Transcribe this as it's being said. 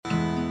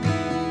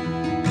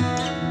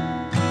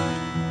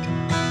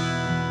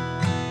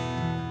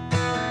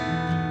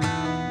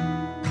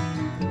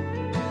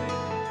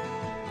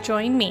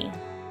Join me,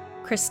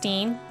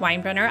 Christine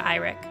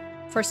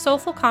Weinbrenner-Eyrich, for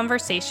soulful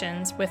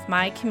conversations with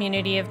my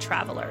community of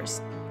travelers,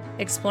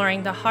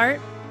 exploring the heart,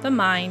 the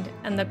mind,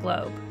 and the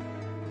globe.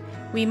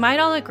 We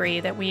might all agree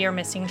that we are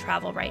missing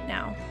travel right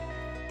now.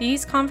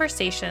 These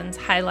conversations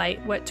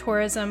highlight what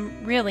tourism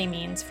really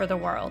means for the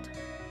world.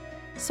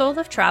 Soul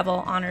of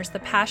Travel honors the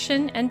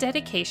passion and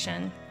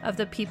dedication of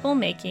the people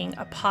making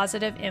a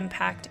positive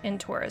impact in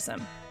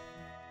tourism.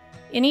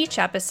 In each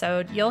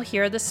episode, you'll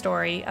hear the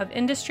story of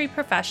industry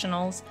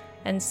professionals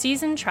and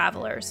seasoned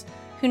travelers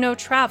who know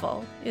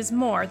travel is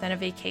more than a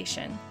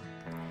vacation.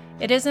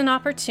 It is an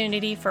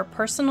opportunity for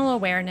personal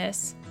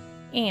awareness,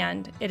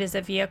 and it is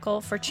a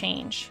vehicle for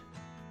change.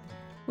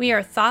 We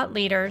are thought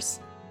leaders,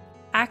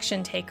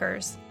 action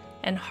takers,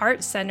 and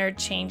heart-centered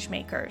change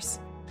makers.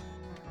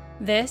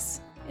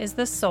 This is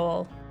the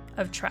soul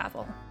of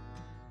travel.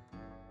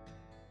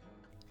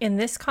 In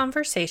this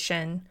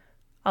conversation,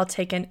 I'll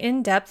take an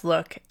in-depth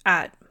look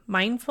at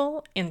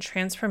mindful and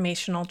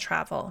transformational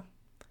travel.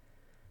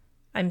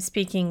 I'm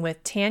speaking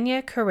with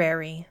Tanya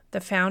Carreri,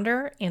 the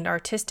founder and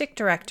artistic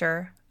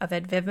director of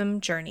Advivem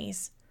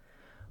Journeys.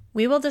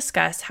 We will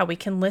discuss how we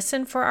can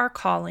listen for our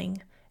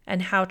calling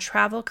and how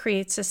travel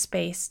creates a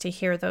space to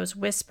hear those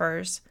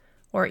whispers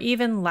or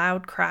even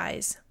loud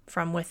cries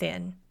from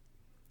within.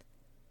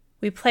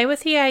 We play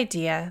with the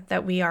idea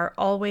that we are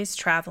always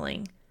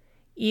traveling,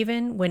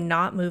 even when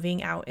not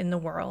moving out in the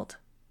world,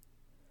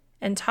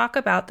 and talk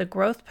about the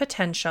growth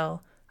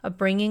potential of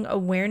bringing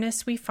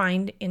awareness we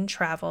find in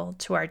travel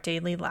to our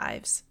daily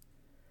lives.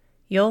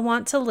 You'll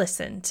want to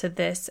listen to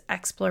this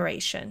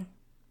exploration.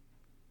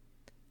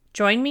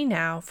 Join me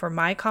now for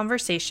my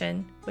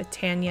conversation with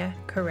Tanya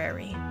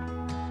Carreri.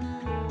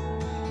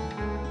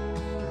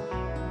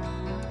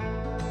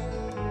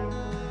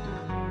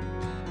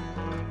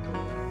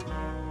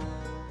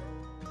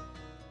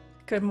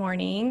 Good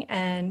morning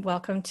and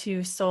welcome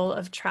to Soul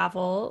of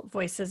Travel,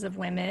 Voices of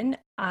Women.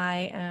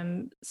 I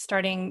am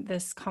starting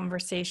this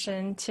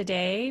conversation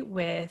today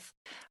with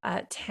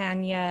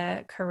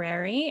Tanya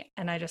Carreri,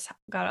 and I just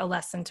got a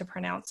lesson to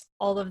pronounce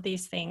all of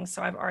these things,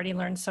 so I've already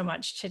learned so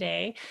much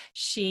today.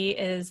 She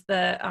is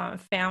the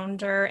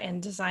founder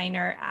and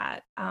designer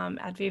at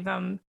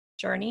Advivem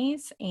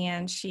Journeys,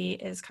 and she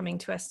is coming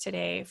to us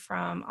today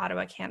from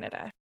Ottawa,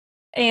 Canada.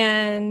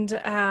 And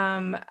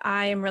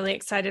I am really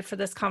excited for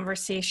this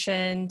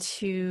conversation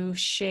to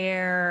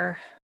share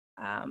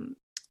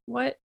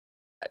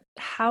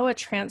how a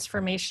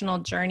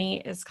transformational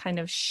journey is kind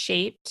of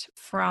shaped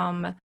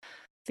from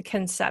the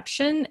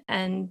conception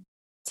and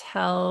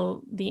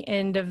till the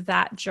end of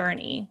that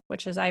journey,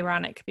 which is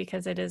ironic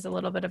because it is a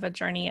little bit of a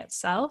journey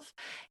itself.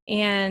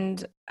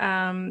 And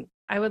I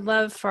would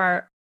love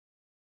for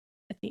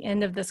at the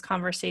end of this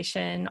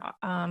conversation,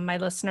 my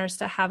listeners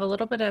to have a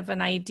little bit of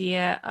an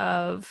idea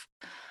of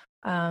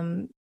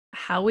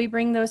how we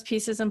bring those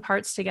pieces and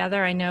parts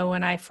together. I know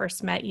when I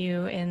first met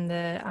you in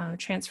the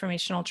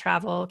Transformational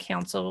Travel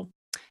Council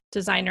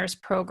Designers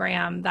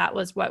Program, that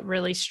was what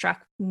really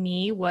struck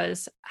me,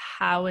 was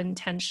how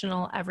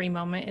intentional every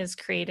moment is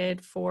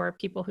created for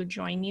people who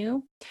join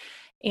you,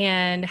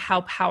 and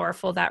how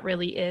powerful that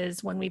really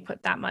is when we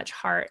put that much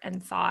heart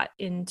and thought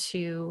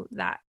into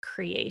that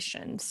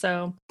creation.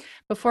 So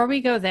before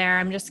we go there,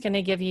 I'm just going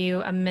to give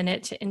you a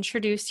minute to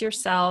introduce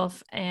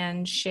yourself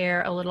and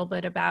share a little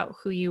bit about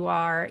who you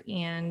are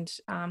and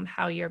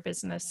how your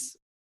business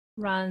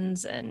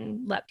runs,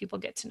 and let people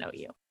get to know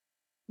you.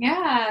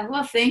 Yeah,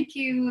 well, thank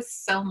you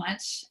so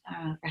much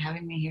for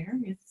having me here.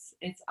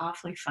 It's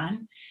awfully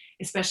fun,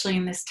 especially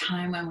in this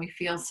time when we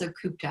feel so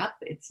cooped up.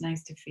 It's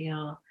nice to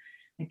feel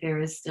like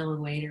there is still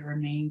a way to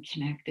remain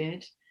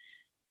connected.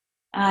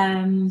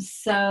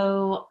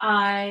 So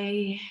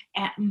I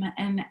am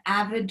an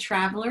avid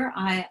traveler.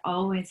 I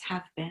always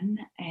have been,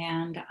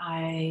 and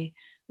I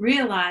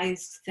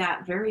realized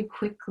that very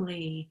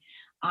quickly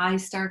I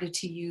started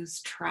to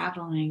use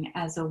traveling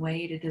as a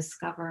way to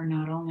discover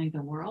not only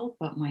the world,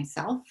 but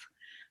myself.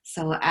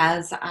 So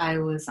as I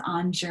was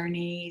on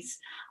journeys,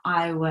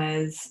 I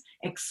was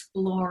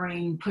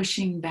exploring,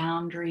 pushing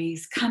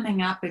boundaries,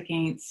 coming up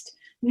against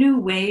new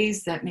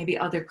ways that maybe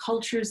other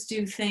cultures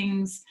do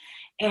things.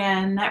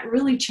 And that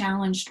really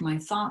challenged my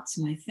thoughts,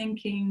 my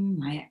thinking,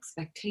 my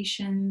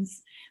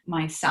expectations,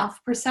 my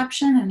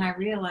self-perception. And I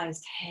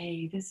realized,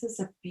 hey, this is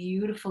a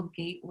beautiful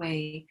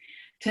gateway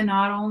to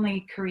not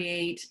only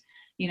create,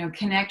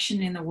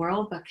 connection in the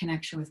world, but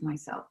connection with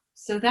myself.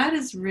 So that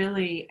is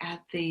really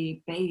at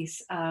the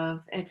base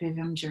of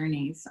Advivem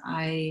Journeys.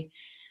 I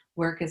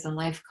work as a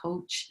life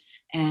coach,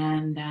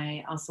 and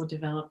I also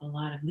develop a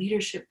lot of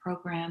leadership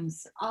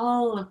programs,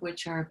 all of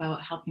which are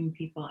about helping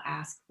people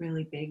ask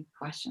really big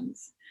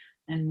questions.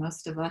 And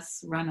most of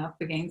us run up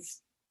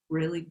against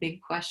really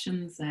big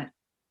questions at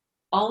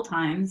all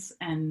times,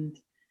 and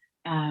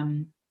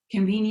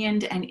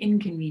convenient and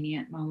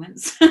inconvenient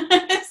moments.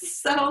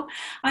 So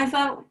I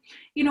thought,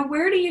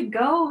 where do you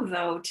go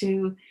though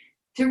to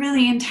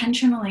really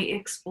intentionally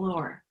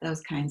explore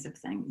those kinds of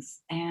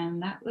things?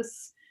 And that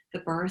was the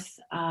birth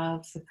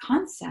of the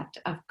concept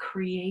of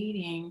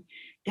creating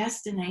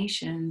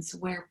destinations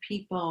where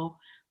people,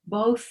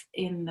 both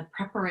in the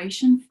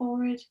preparation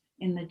for it,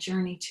 in the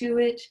journey to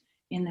it,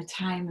 in the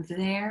time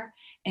there,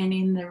 and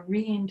in the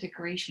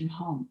reintegration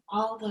home,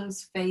 all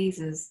those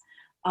phases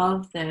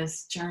of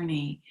this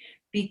journey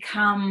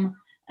become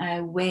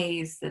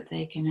ways that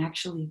they can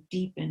actually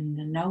deepen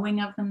the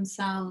knowing of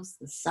themselves,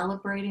 the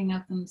celebrating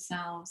of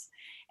themselves,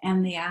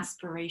 and the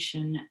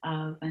aspiration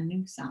of a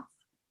new self.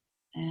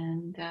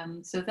 And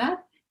so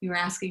that you were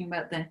asking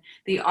about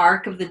the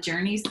arc of the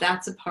journeys.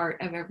 That's a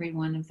part of every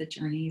one of the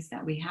journeys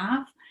that we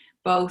have,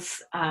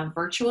 both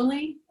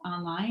virtually,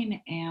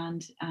 online,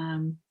 and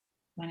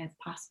when it's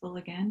possible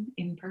again,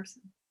 in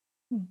person.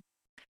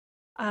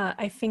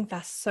 I think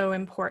that's so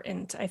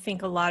important. I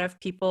think a lot of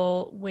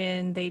people,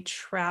 when they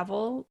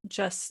travel,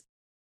 just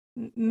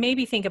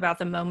maybe think about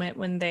the moment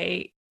when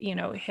they,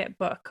 hit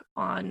book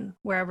on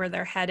wherever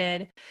they're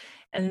headed,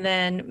 and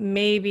then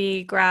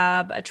maybe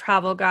grab a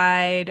travel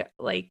guide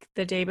like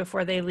the day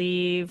before they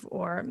leave,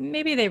 or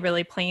maybe they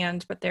really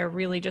planned, but they're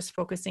really just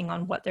focusing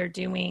on what they're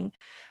doing,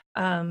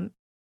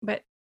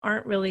 but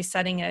aren't really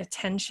setting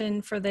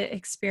attention for the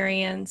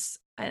experience.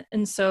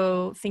 And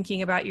so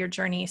thinking about your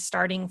journey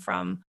starting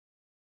from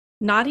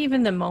not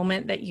even the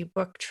moment that you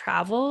book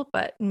travel,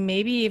 but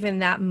maybe even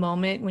that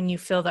moment when you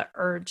feel the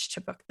urge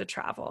to book the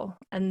travel,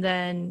 and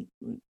then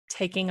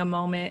taking a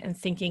moment and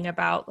thinking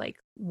about, like,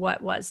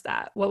 what was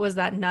that? What was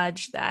that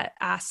nudge that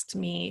asked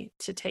me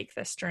to take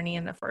this journey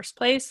in the first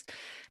place?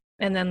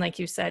 And then, like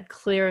you said,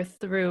 clear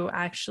through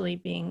actually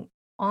being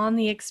on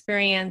the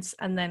experience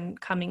and then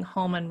coming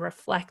home and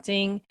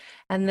reflecting.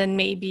 And then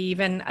maybe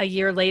even a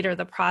year later,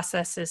 the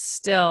process is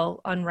still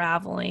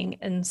unraveling.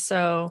 And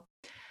so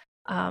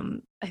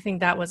I think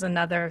that was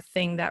another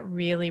thing that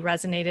really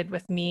resonated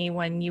with me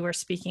when you were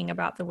speaking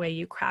about the way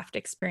you craft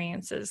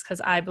experiences, because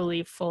I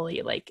believe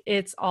fully, like,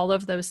 it's all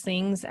of those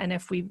things. And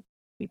if we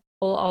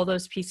pull all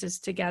those pieces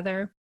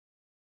together,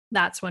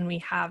 that's when we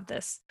have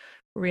this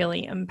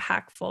really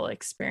impactful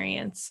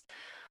experience.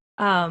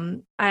 I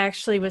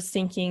actually was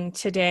thinking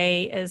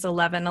today is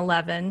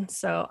 11/11,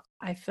 so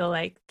I feel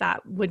like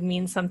that would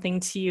mean something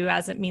to you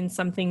as it means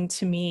something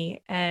to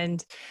me.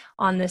 And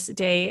on this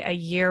day a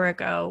year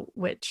ago,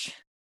 which,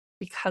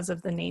 because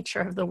of the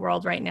nature of the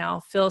world right now,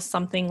 feels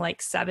something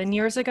like 7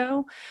 years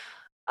ago,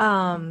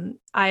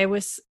 I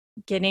was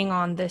getting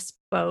on this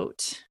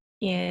boat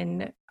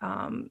in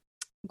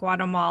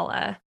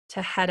Guatemala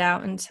to head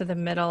out into the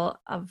middle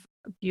of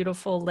a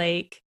beautiful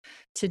lake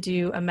to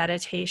do a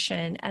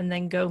meditation and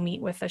then go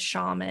meet with a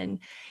shaman.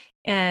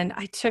 And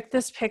I took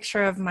this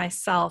picture of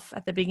myself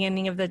at the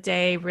beginning of the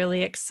day,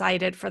 really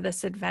excited for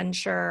this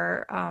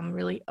adventure,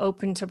 really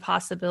open to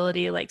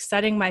possibility, like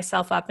setting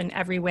myself up in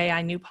every way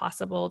I knew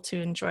possible to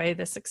enjoy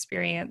this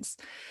experience.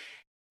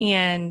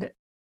 And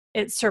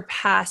it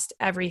surpassed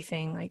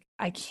everything. Like,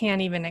 I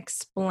can't even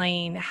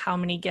explain how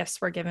many gifts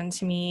were given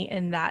to me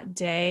in that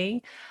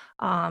day,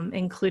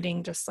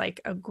 including just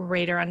like a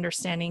greater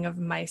understanding of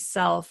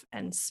myself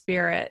and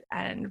spirit,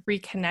 and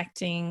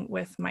reconnecting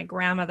with my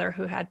grandmother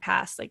who had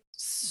passed, like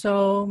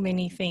so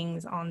many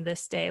things on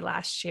this day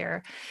last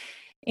year.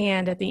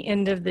 And at the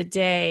end of the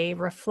day,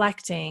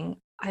 reflecting,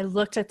 I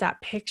looked at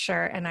that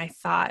picture and I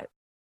thought,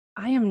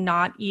 I am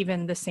not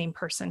even the same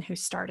person who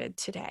started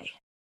today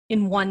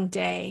in one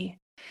day.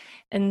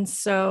 And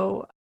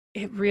so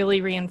it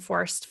really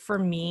reinforced for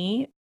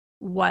me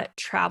what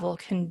travel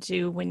can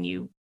do when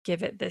you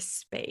give it this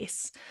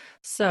space.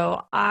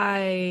 So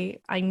I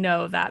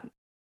know that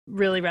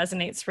really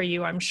resonates for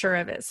you. I'm sure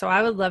of it. So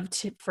I would love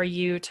for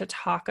you to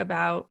talk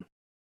about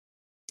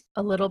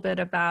a little bit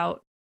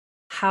about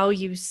how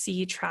you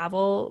see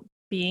travel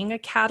being a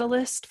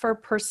catalyst for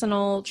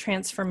personal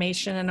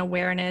transformation and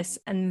awareness,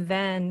 and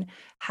then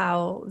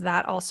how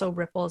that also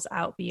ripples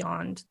out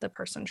beyond the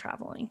person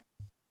traveling.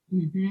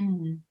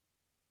 Mm-hmm.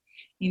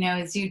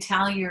 As you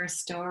tell your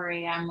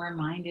story, I'm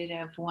reminded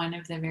of one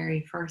of the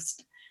very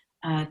first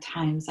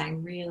times I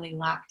really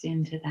locked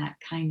into that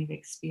kind of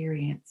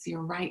experience.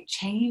 You're right,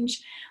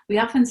 change. We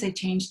often say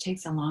change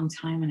takes a long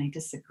time, and I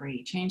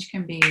disagree. Change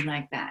can be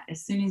like that.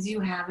 As soon as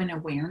you have an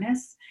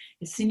awareness,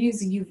 as soon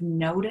as you've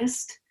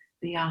noticed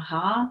the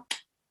aha,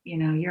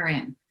 you're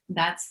in.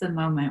 That's the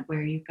moment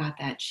where you've got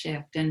that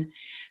shift. And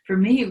for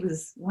me, it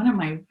was one of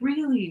my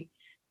really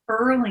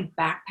early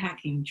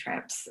backpacking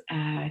trips.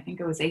 I think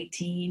I was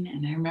 18,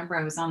 and I remember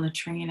I was on the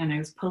train and I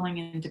was pulling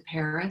into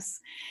Paris.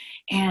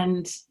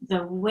 And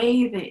the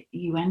way that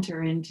you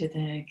enter into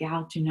the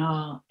Gare du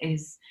Nord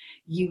is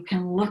you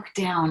can look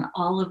down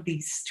all of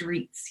these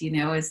streets,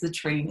 as the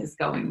train is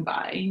going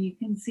by, and you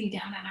can see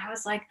down. And I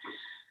was like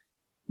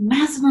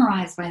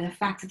mesmerized by the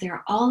fact that there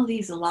are all of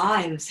these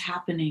lives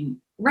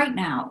happening right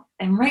now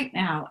and right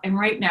now and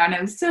right now. And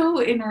I was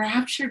so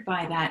enraptured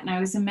by that. And I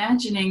was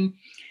imagining,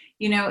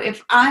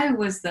 if I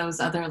was those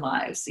other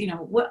lives,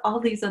 what all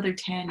these other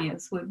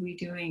Tanyas would be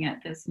doing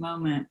at this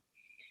moment.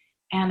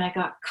 And I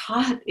got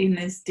caught in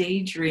this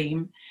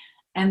daydream.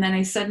 And then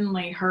I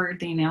suddenly heard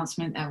the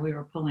announcement that we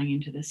were pulling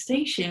into the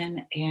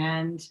station.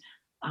 And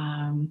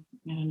I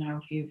don't know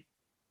if you've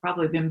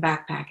probably been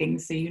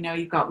backpacking, so you know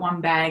you've got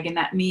one bag, and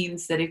that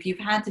means that if you've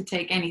had to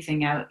take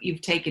anything out,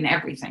 you've taken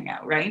everything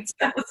out, right?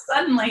 So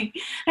suddenly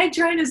I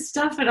try to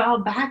stuff it all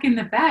back in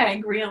the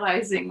bag,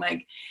 realizing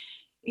like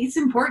it's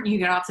important you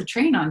get off the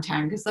train on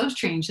time because those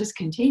trains just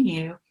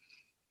continue.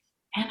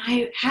 And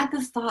I had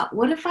this thought,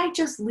 what if I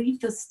just leave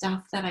the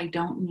stuff that I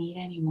don't need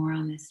anymore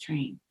on this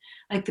train?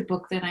 Like the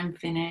book that I'm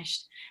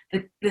finished,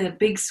 the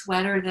big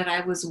sweater that I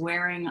was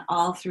wearing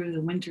all through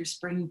the winter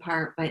spring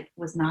part, but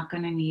was not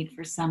going to need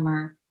for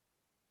summer.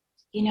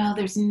 You know,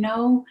 there's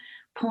no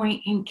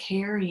point in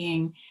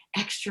carrying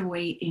extra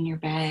weight in your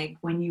bag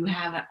when you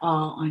have it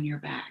all on your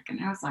back. And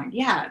I was like,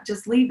 yeah,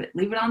 just leave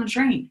it on the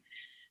train.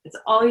 That's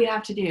all you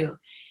have to do.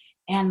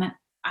 And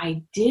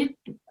I did,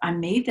 I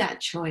made that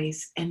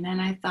choice. And then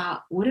I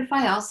thought, what if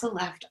I also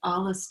left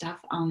all the stuff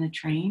on the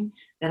train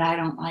that I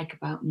don't like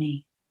about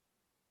me?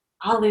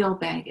 All the old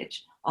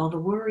baggage, all the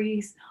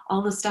worries,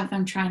 all the stuff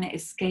I'm trying to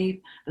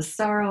escape, the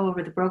sorrow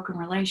over the broken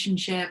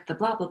relationship, the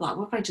blah, blah, blah.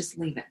 What if I just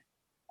leave it?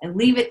 I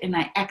leave it and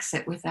I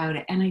exit without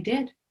it. And I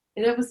did.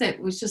 That was it.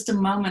 It was just a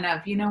moment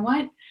of, you know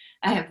what?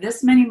 I have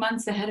this many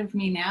months ahead of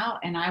me now,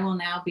 and I will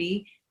now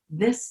be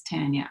this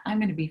Tanya. I'm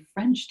going to be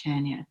French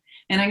Tanya.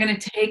 And I'm going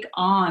to take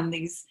on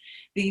these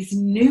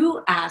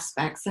new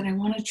aspects that I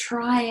want to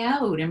try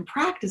out and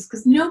practice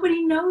because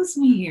nobody knows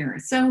me here.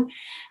 So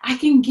I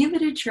can give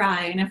it a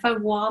try. And if I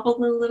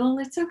wobble a little,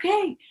 it's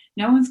okay.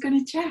 No one's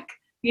going to check.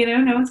 You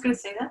know, no one's going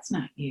to say, that's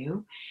not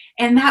you.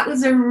 And that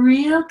was a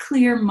real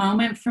clear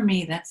moment for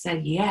me that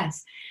said,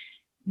 yes,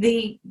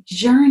 the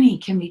journey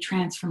can be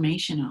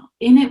transformational.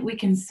 In it, we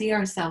can see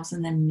ourselves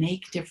and then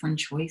make different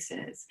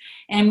choices.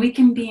 And we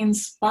can be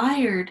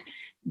inspired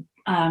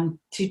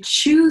to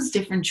choose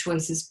different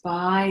choices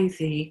by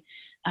the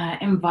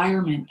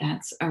environment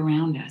that's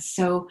around us.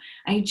 So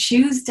I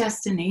choose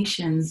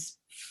destinations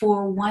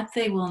for what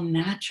they will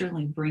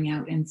naturally bring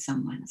out in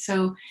someone.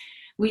 So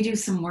we do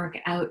some work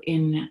out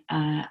in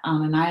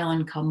on an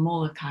island called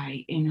Molokai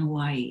in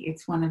Hawaii.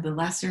 It's one of the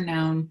lesser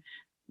known,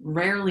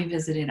 rarely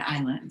visited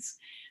islands.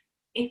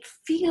 It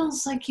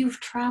feels like you've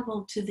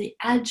traveled to the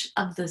edge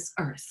of this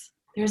earth.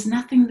 There's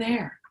nothing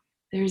there.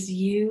 There's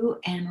you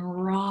and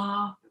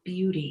raw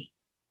beauty.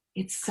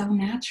 It's so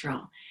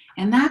natural.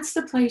 And that's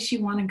the place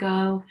you want to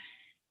go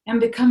and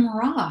become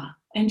raw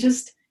and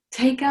just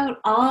take out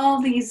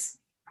all these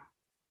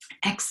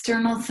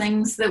external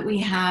things that we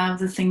have,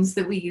 the things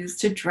that we use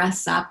to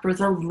dress up or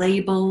the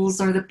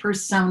labels or the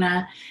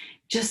persona.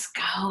 Just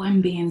go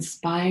and be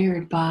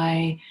inspired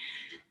by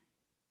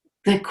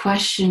the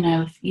question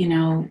of, you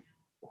know,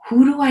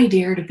 who do I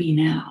dare to be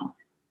now?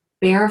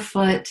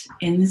 Barefoot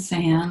in the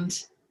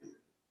sand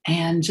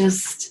and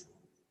just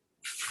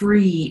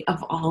free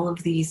of all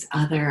of these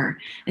other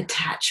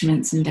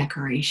attachments and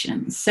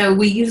decorations. So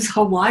we use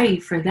Hawaii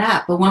for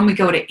that. But when we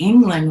go to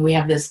England, we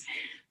have this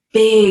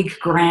big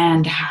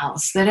grand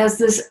house that has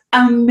this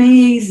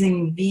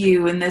amazing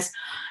view and this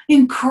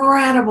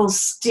incredible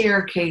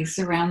staircase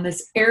around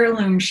this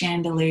heirloom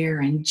chandelier.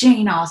 And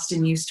Jane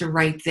Austen used to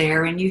write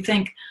there. And you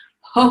think,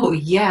 oh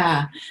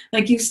yeah,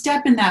 like you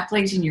step in that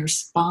place and your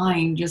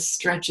spine just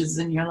stretches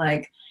and you're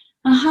like,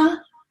 uh-huh.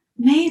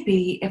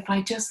 Maybe if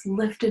I just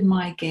lifted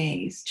my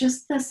gaze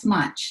just this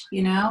much,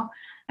 you know,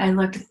 I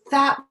looked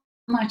that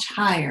much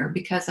higher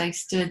because I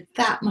stood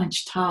that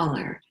much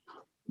taller,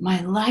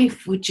 my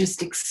life would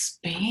just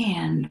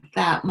expand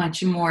that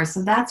much more.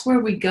 So that's where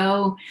we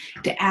go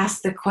to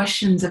ask the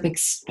questions of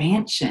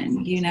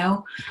expansion, you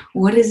know,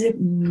 what does it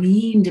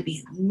mean to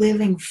be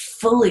living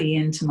fully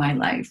into my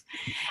life?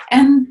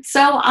 And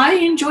so I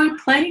enjoy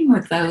playing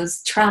with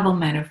those travel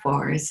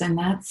metaphors, and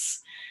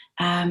that's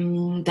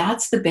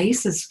the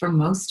basis for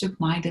most of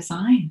my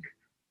design.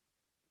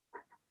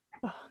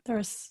 Oh,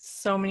 there's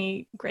so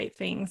many great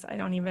things. I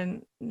don't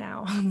even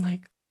now. I'm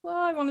like, well,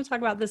 I want to talk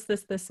about this,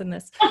 and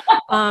this.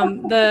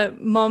 The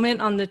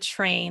moment on the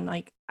train,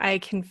 like I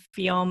can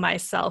feel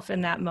myself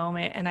in that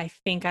moment. And I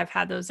think I've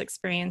had those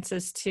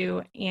experiences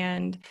too.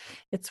 And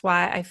it's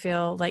why I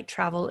feel like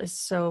travel is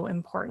so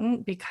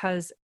important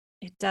because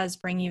it does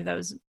bring you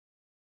those,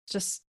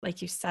 just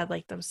like you said,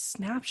 like those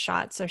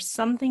snapshots. There's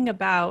something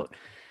about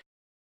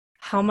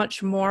how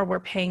much more we're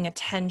paying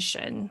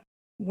attention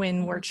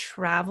when we're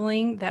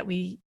traveling that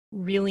we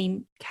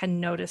really can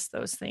notice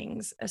those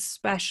things,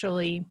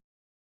 especially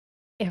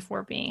if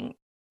we're being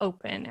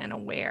open and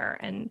aware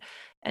and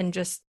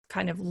just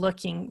kind of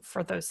looking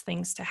for those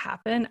things to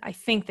happen. I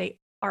think they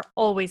are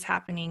always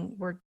happening.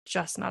 We're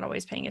just not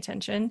always paying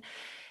attention.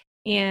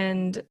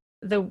 And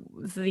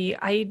the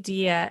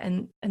idea,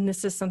 and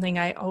this is something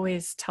I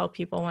always tell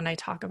people when I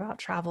talk about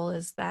travel,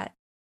 is that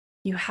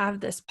you have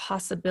this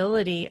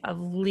possibility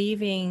of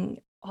leaving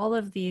all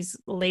of these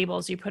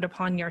labels you put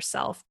upon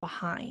yourself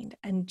behind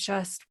and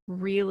just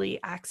really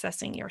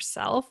accessing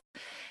yourself.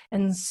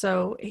 And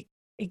so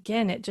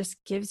again, it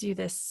just gives you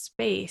this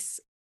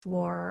space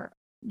for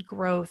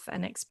growth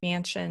and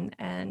expansion.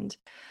 And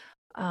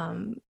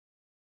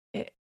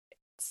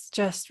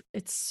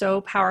it's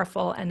so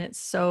powerful and it's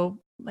so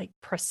like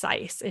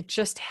precise. It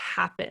just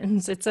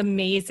happens. It's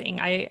amazing.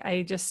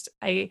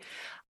 I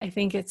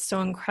think it's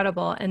so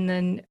incredible. And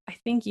then I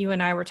think you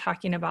and I were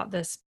talking about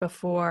this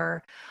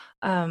before,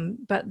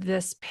 but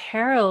this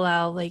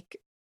parallel, like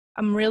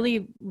I'm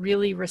really,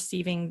 really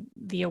receiving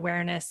the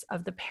awareness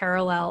of the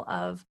parallel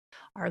of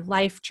our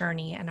life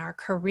journey and our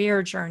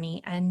career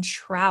journey and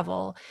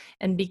travel.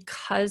 And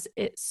because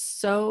it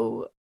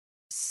so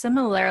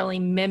similarly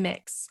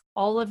mimics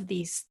all of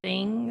these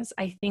things,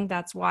 I think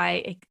that's why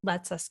it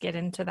lets us get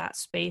into that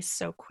space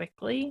so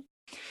quickly.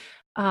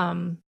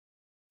 Um,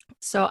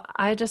 so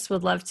I just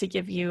would love to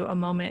give you a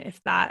moment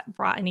if that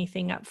brought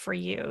anything up for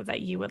you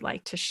that you would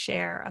like to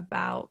share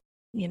about,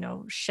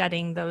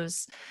 shedding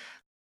those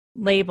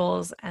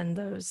labels and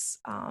those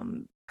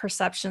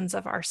perceptions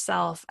of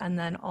ourself, and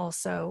then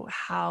also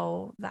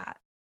how that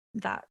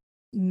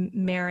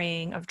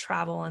marrying of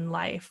travel and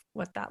life,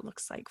 what that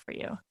looks like for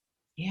you.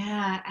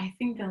 Yeah, I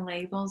think the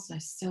labels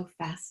are so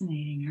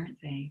fascinating, aren't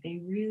they?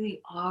 They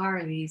really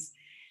are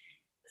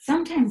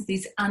sometimes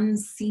these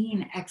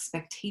unseen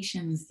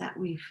expectations that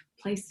we've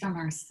placed on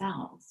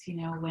ourselves.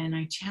 When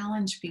I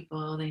challenge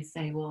people, they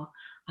say, well,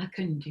 I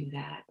couldn't do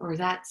that, or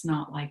that's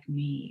not like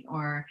me,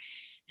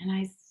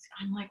 and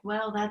I'm like,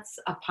 well, that's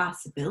a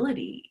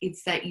possibility.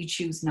 It's that you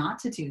choose not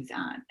to do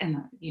that. And,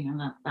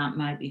 that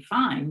might be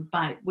fine,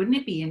 but wouldn't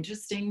it be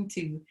interesting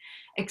to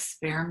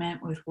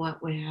experiment with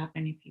what would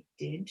happen if you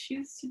did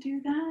choose to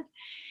do that?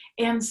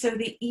 And so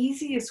the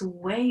easiest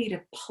way to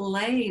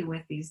play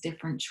with these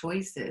different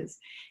choices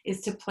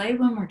is to play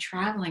when we're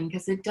traveling,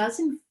 because it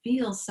doesn't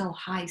feel so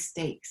high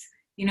stakes.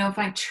 If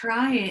I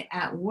try it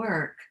at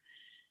work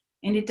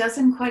and it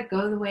doesn't quite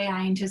go the way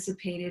I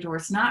anticipated, or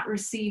it's not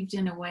received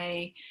in a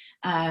way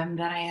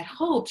that I had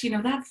hoped,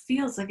 that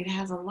feels like it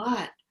has a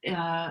lot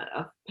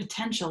of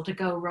potential to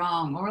go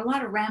wrong, or a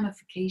lot of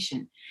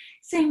ramification.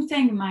 Same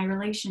thing in my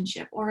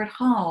relationship or at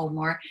home,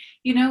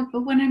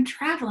 but when I'm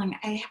traveling,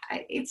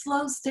 it's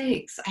low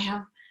stakes. I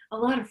have a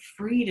lot of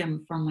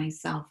freedom for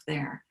myself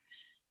there.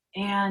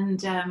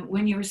 And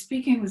when you were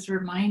speaking was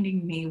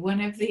reminding me, one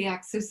of the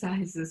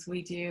exercises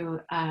we do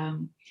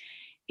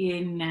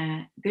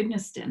in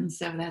Goodnestone,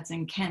 so that's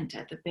in Kent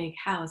at the big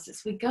house,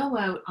 is we go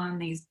out on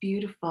these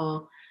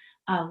beautiful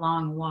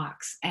long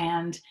walks.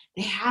 And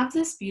they have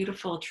this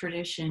beautiful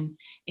tradition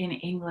in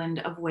England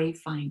of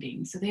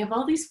wayfinding. So they have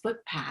all these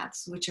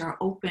footpaths which are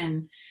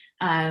open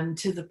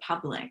to the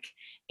public.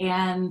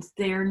 And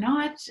they're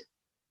not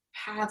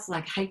paths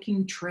like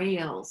hiking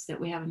trails that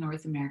we have in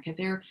North America.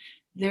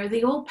 They're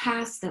the old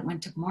paths that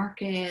went to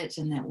market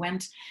and that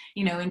went,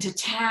 into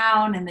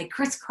town, and they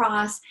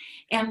crisscross.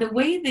 And the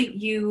way that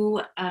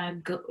you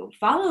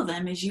follow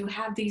them is you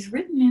have these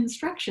written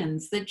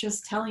instructions that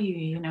just tell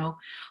you,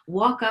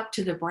 walk up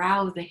to the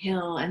brow of the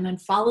hill and then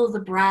follow the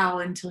brow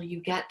until you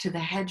get to the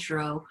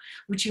hedgerow,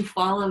 which you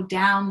follow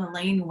down the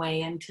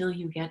laneway until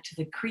you get to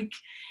the creek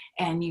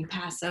and you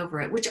pass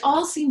over it, which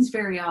all seems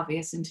very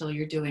obvious until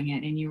you're doing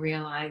it and you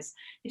realize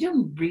I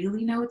don't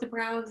really know what the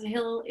brow of the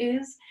hill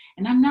is,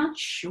 and I'm not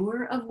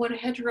sure of what a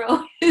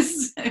hedgerow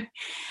is.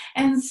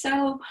 And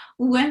so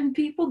when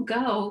people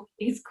go,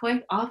 it's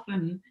quite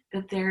often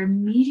that they're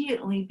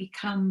immediately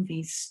become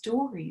these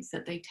stories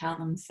that they tell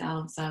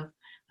themselves of,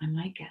 I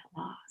might get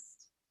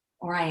lost,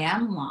 or I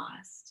am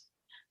lost.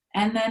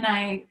 And then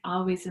I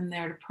always am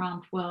there to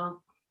prompt,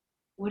 well,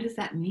 what does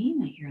that mean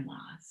that you're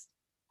lost?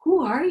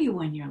 Who are you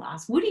when you're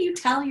lost? What do you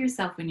tell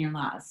yourself when you're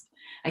lost?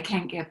 I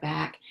can't get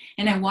back.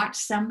 And I watch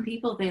some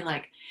people, they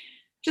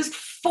just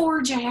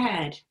forge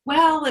ahead.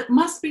 Well, it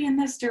must be in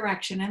this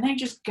direction. And they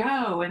just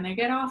go and they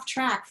get off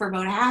track for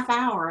about a half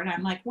hour. And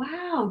I'm like,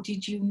 wow,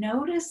 did you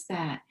notice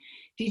that?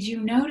 Did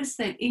you notice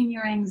that in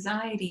your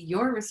anxiety,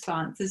 your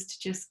response is to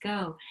just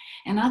go?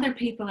 And other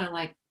people are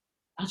like,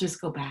 I'll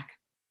just go back.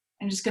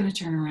 I'm just going to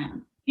turn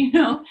around,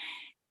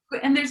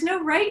 And there's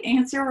no right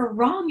answer or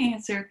wrong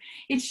answer.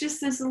 It's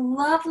just this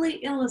lovely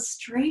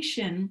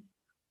illustration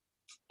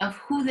of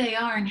who they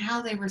are and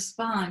how they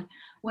respond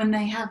when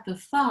they have the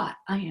thought,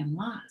 I am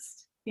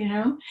lost,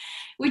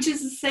 which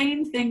is the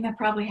same thing that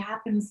probably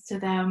happens to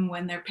them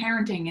when they're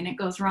parenting and it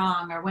goes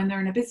wrong, or when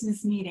they're in a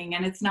business meeting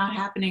and it's not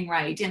happening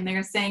right. And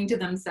they're saying to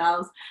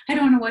themselves, I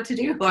don't know what to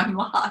do, I'm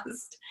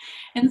lost.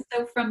 And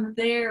so from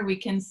there, we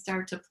can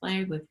start to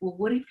play with, well,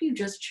 what if you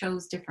just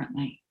chose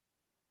differently?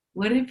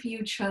 What if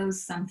you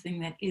chose something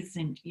that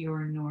isn't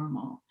your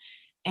normal?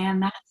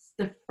 And that's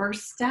the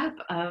first step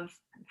of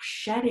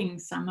shedding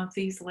some of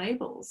these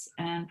labels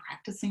and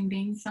practicing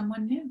being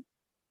someone new.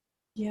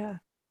 Yeah.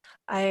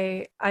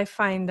 I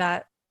find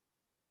that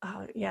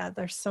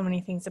there's so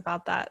many things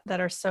about that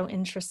are so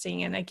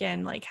interesting. And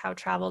again, like how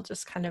travel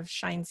just kind of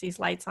shines these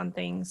lights on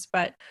things.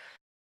 But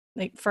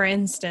like, for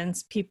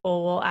instance,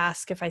 people will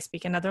ask if I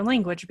speak another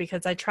language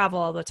because I travel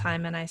all the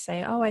time, and I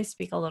say, oh, I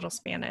speak a little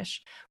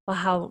Spanish. Well,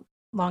 how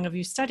long have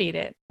you studied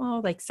it?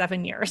 Well, like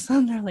 7 years.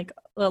 And they're like,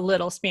 a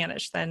little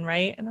Spanish then,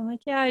 right? And I'm like,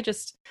 yeah, I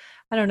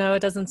don't know, it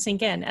doesn't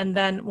sink in. And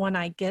then when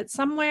I get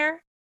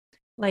somewhere,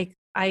 like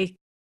I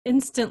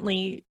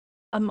instantly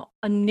I'm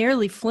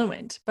nearly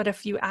fluent. But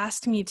if you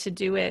asked me to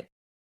do it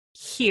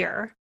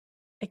here,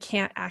 I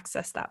can't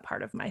access that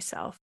part of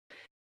myself.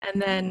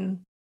 And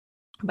then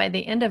by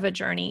the end of a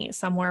journey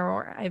somewhere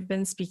where I've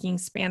been speaking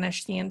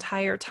Spanish the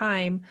entire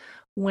time,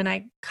 when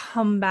I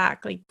come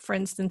back, like for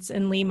instance,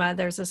 in Lima,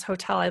 there's this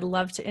hotel I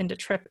love to end a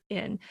trip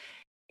in.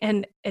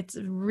 And it's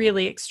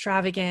really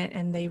extravagant,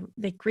 and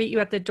they greet you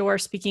at the door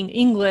speaking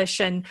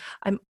English. And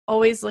I'm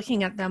always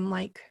looking at them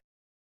like,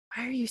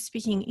 why are you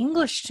speaking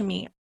English to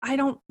me? I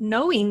don't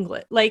know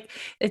English. Like,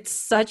 it's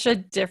such a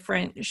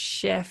different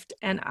shift.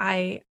 And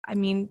I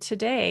mean,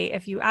 today,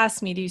 if you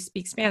ask me, do you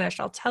speak Spanish?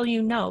 I'll tell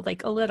you no,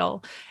 like a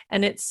little.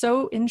 And it's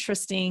so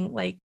interesting,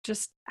 like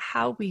just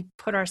how we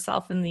put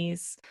ourselves in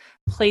these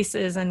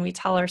places and we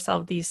tell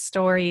ourselves these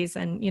stories.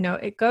 And,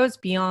 it goes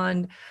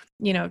beyond,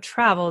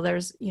 travel.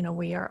 There's,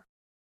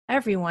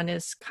 everyone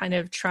is kind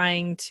of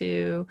trying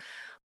to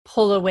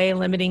pull away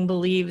limiting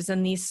beliefs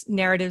and these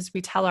narratives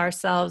we tell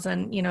ourselves.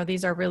 And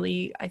these are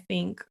really, I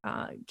think,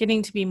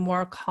 getting to be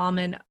more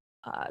common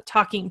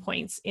talking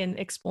points in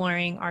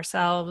exploring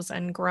ourselves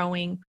and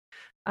growing.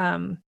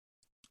 But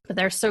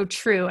they're so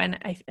true. And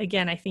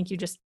I think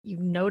you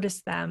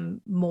notice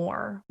them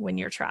more when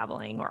you're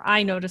traveling, or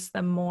I notice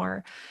them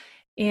more.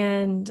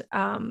 And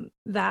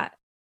that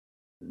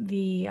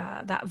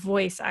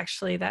voice,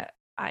 actually, that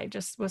I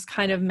just was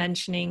kind of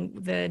mentioning,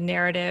 the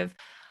narrative,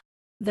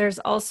 there's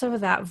also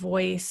that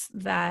voice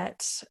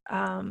that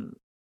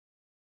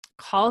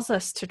calls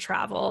us to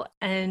travel,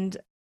 and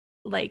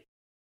like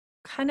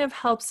kind of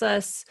helps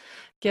us,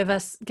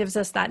 gives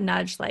us that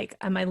nudge, like,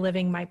 am I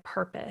living my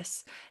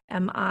purpose?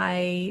 Am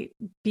I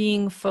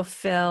being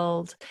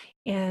fulfilled?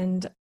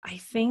 And I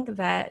think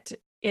that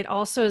it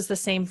also is the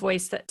same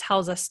voice that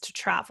tells us to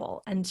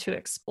travel and to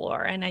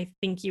explore. And I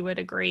think you would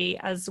agree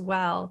as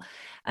well.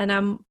 And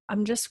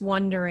I'm just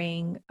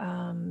wondering,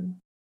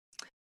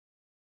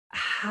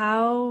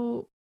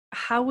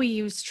 how we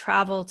use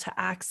travel to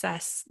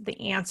access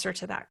the answer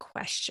to that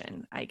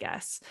question, I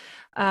guess.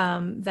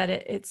 That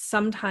it's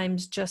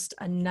sometimes just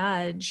a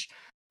nudge,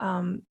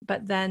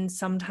 but then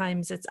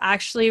sometimes it's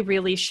actually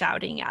really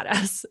shouting at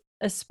us,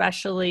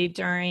 especially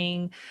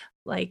during,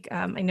 like,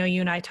 I know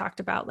you and I talked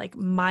about, like,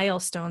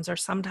 milestones are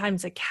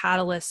sometimes a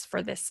catalyst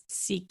for this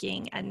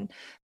seeking and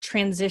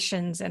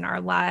transitions in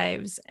our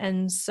lives.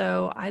 And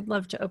so I'd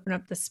love to open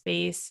up the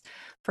space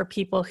for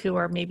people who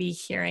are maybe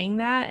hearing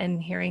that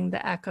and hearing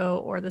the echo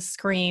or the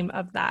scream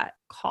of that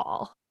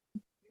call.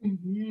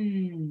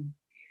 Mm-hmm.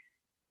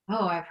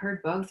 Oh, I've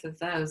heard both of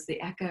those,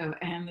 the echo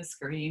and the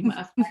scream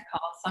of my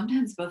call,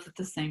 sometimes both at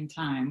the same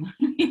time.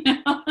 you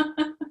know?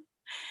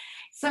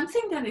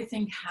 Something that I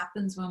think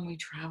happens when we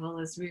travel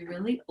is we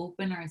really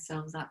open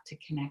ourselves up to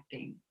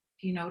connecting.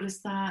 Do you notice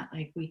that?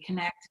 Like, we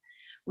connect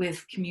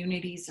with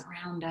communities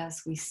around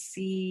us. We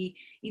see,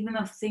 even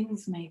though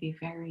things may be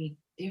very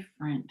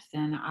different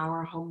than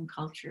our home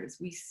cultures,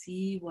 we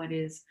see what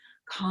is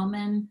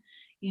common.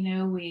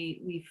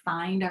 We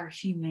find our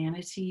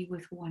humanity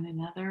with one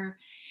another.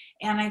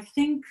 And I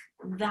think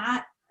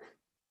that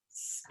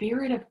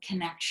spirit of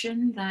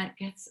connection that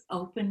gets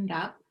opened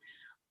up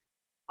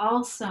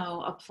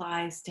also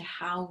applies to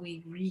how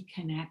we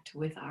reconnect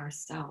with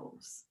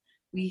ourselves.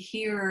 We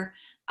hear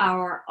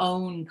our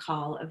own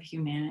call of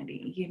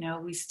humanity.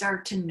 We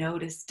start to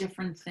notice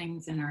different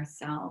things in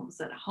ourselves.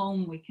 At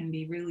home, we can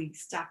be really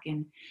stuck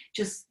in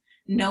just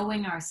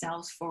knowing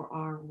ourselves for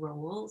our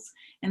roles.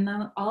 And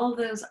then all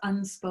those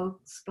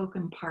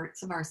unspoken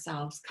parts of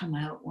ourselves come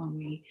out when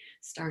we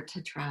start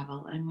to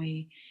travel, and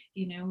we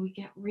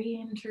get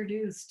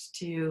reintroduced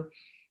to,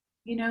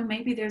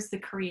 maybe there's the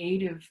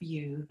creative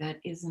you that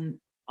isn't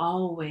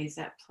always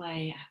at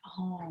play at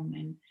home.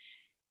 And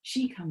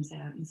she comes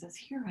out and says,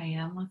 here I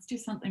am, let's do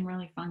something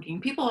really funky.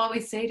 And people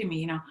always say to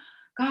me,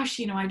 gosh,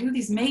 I do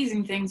these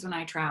amazing things when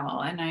I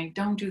travel and I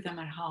don't do them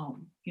at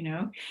home.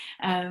 So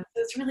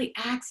it's really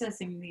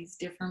accessing these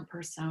different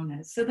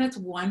personas. So that's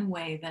one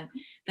way that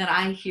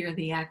I hear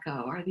the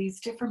echo, are these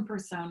different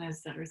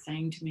personas that are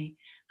saying to me,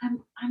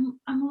 I'm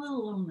a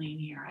little lonely in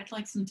here, I'd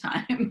like some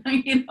time.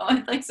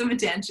 I'd like some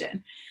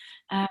attention.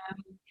 Um,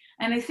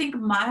 and I think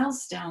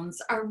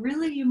milestones are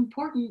really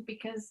important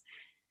because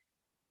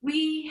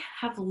we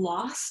have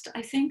lost,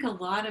 I think, a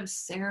lot of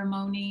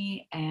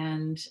ceremony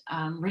and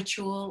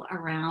ritual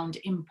around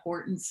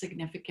important,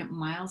 significant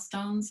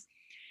milestones.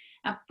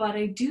 But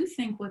I do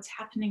think what's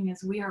happening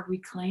is we are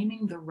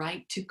reclaiming the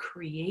right to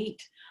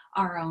create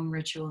our own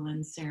ritual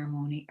and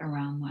ceremony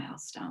around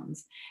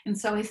milestones. And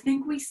so I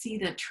think we see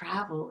that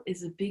travel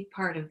is a big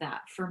part of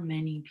that for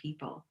many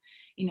people.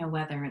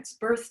 Whether it's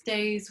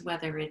birthdays,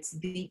 whether it's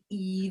the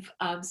eve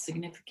of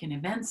significant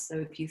events. So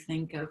if you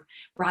think of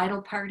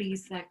bridal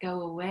parties that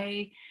go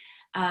away,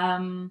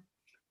 um,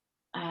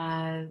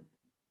 uh,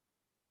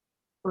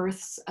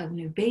 births of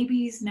new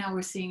babies. Now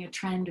we're seeing a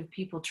trend of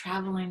people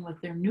traveling with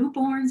their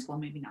newborns. Well,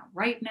 maybe not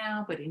right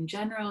now, but in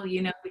general,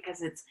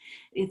 because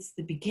it's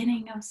the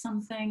beginning of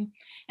something.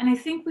 And I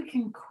think we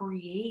can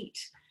create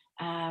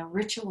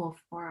ritual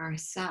for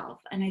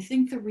ourselves. And I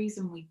think the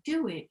reason we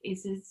do it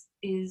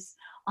is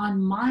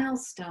on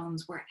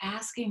milestones, we're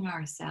asking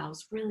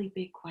ourselves really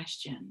big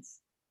questions.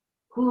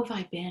 Who have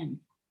I been?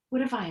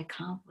 What have I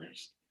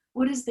accomplished?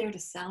 What is there to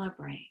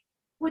celebrate?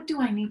 What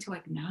do I need to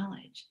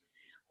acknowledge?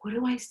 What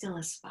do I still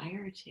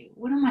aspire to?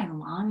 What am I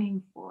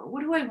longing for?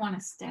 What do I want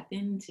to step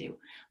into?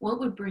 What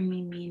would bring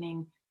me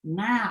meaning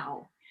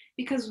now?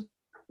 Because,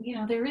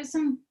 there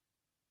isn't,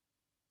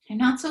 I'm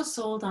not so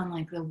sold on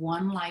like the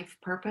one life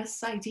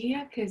purpose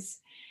idea, because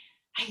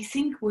I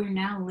think we're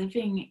now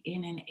living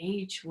in an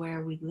age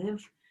where we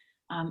live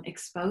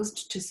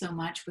exposed to so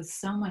much with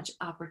so much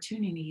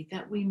opportunity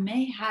that we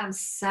may have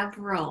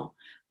several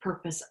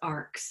purpose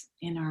arcs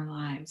in our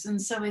lives. And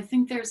so I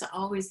think there's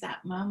always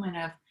that moment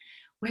of,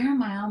 where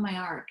am I on my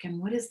arc, and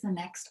what is the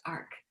next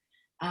arc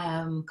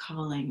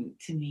calling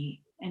to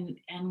me, and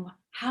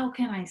how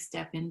can I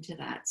step into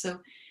that? So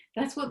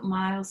that's what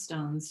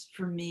milestones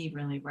for me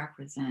really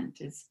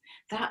represent, is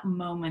that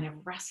moment of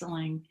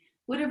wrestling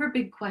whatever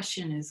big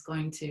question is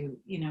going to,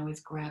 is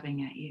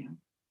grabbing at you.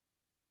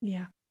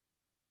 Yeah.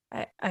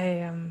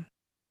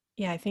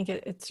 I think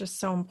it's just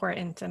so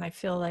important. And I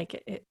feel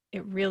like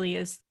it really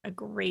is a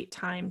great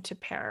time to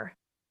pair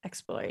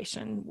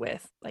exploration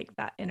with like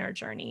that inner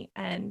journey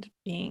and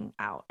being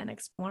out and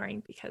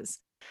exploring, because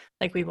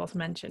like we both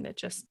mentioned,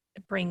 it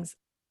brings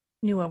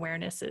new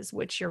awarenesses,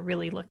 which you're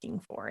really looking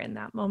for in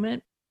that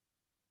moment.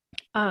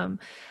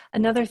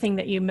 Another thing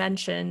that you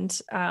mentioned,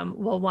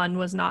 well, one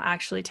was not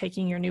actually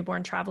taking your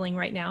newborn traveling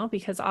right now,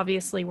 because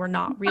obviously we're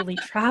not really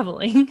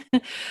traveling.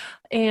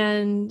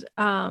 And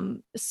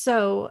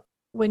so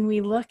when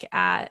we look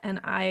at, and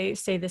I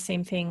say the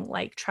same thing,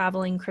 like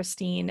traveling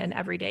Christine and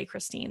everyday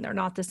Christine, they're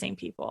not the same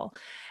people.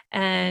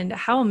 And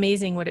how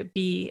amazing would it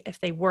be if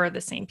they were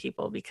the same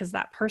people? Because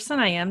that person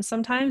I am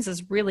sometimes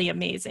is really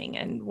amazing.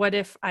 And what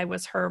if I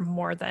was her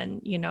more than,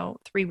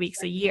 3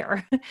 weeks a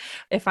year,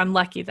 if I'm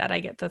lucky that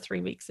I get the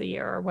 3 weeks a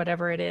year or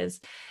whatever it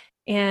is.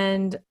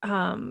 And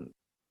how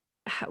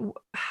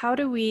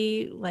do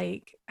we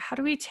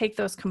take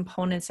those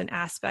components and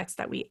aspects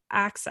that we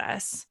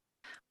access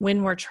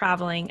when we're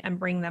traveling and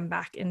bring them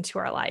back into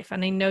our life?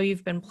 And I know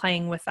you've been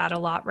playing with that a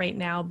lot right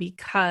now,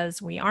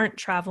 because we aren't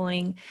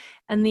traveling,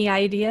 and the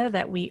idea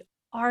that we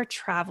are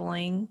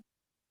traveling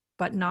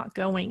but not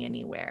going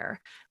anywhere,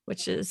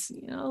 which is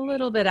a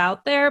little bit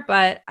out there,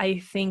 but I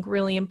think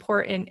really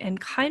important and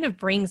kind of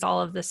brings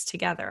all of this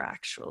together,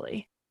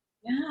 actually.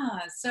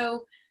 Yeah.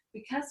 So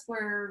because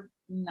we're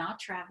not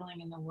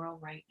traveling in the world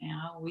right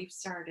now, we've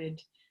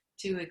started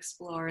to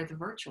explore the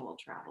virtual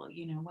travel.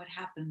 What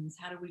happens?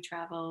 How do we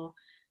travel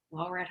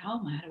while we're at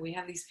home? How do we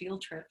have these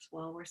field trips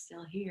while we're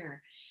still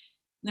here?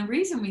 And the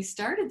reason we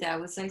started that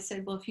was, I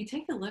said, well, if you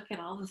take a look at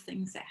all the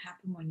things that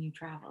happen when you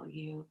travel,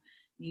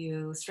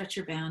 you stretch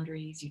your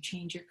boundaries, you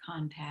change your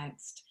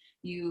context,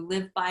 you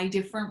live by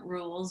different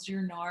rules.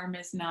 Your norm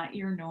is not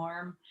your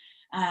norm.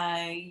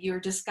 You're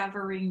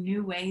discovering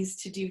new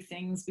ways to do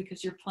things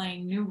because you're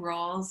playing new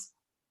roles.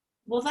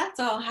 Well, that's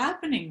all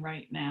happening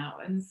right now.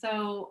 And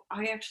so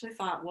I actually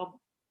thought,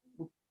 well,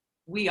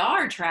 we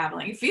are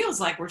traveling. It feels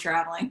like we're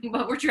traveling,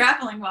 but we're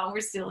traveling while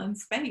we're still in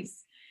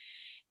space.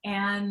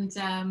 And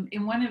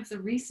in one of the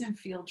recent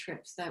field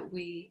trips that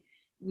we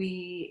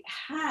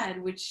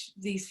had, which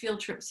these field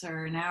trips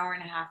are an hour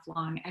and a half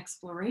long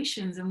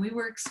explorations, and we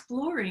were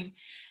exploring,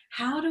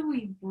 how do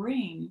we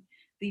bring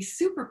these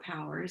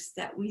superpowers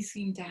that we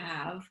seem to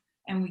have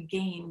and we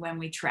gain when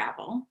we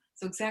travel?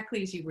 So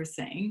exactly as you were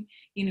saying,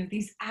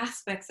 these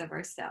aspects of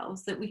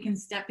ourselves that we can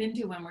step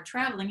into when we're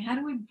traveling, how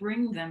do we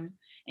bring them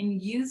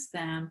and use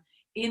them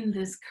in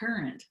this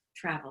current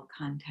travel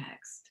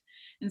context?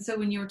 And so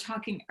when you were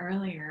talking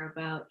earlier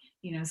about,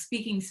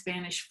 speaking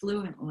Spanish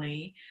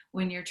fluently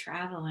when you're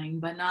traveling,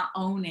 but not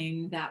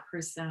owning that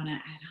persona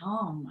at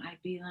home,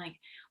 I'd be like,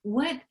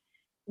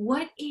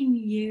 what in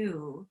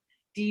you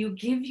do you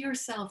give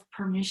yourself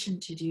permission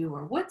to do?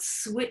 Or what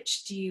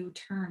switch do you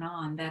turn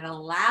on that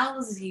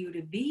allows you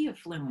to be a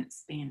fluent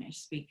Spanish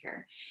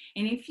speaker?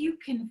 And if you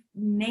can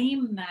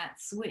name that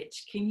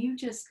switch, can you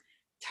just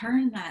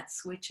turn that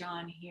switch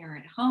on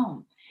here at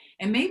home?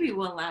 And maybe it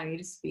will allow you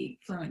to speak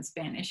fluent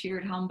Spanish here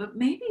at home, but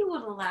maybe it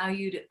will allow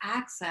you to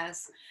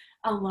access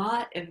a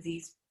lot of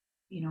these,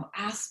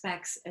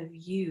 aspects of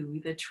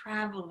you, the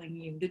traveling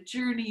you, the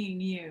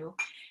journeying you,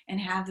 and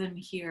have them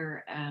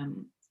here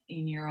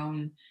in your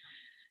own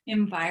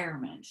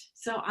environment.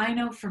 So I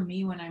know for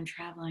me, when I'm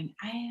traveling,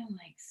 I am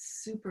like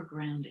super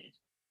grounded.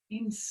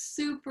 I'm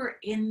super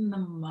in the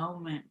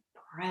moment,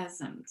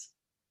 present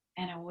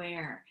and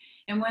aware.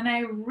 And when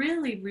I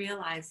really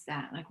realized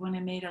that, like when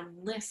I made a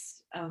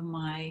list of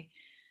my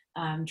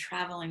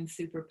traveling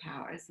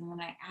superpowers, and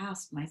when I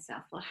asked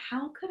myself, well,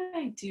 how could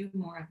I do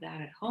more of that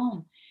at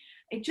home?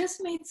 It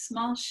just made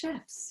small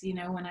shifts.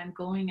 When I'm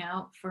going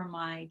out for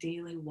my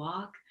daily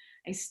walk,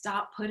 I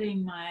stopped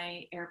putting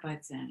my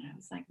earbuds in. I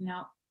was like,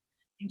 no,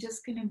 I'm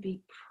just going to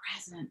be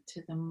present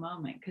to the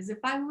moment. Because if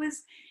I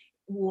was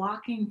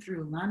walking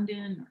through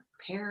London or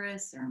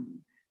Paris or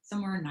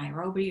somewhere in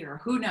Nairobi or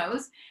who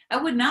knows, I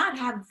would not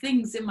have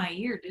things in my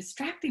ear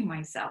distracting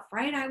myself,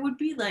 right? I would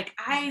be like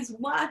eyes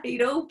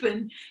wide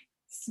open,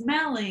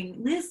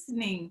 smelling,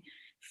 listening,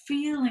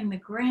 feeling the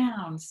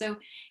ground. So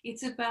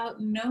it's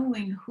about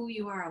knowing who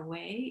you are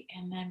away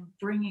and then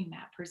bringing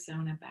that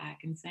persona back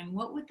and saying,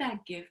 what would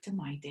that give to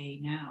my day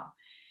now?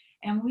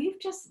 And we've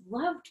just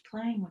loved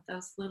playing with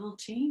those little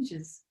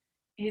changes.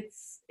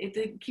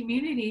 The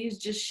community has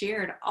just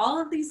shared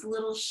all of these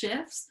little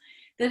shifts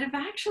that have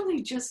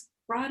actually just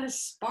brought a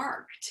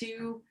spark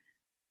to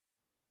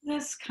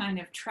this kind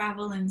of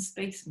travel in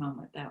space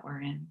moment that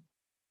we're in.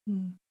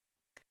 Mm.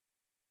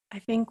 I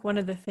think one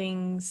of the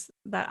things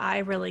that I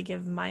really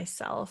give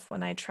myself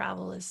when I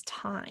travel is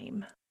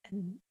time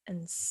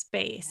and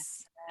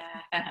space,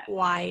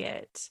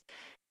 quiet.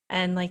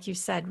 And like you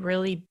said,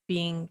 really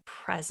being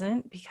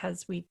present,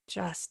 because we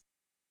just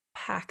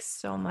pack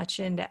so much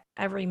into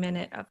every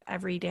minute of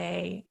every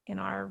day in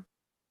our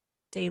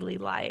daily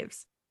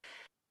lives.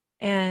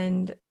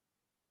 And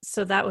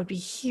so that would be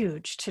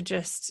huge, to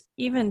just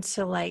even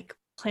to like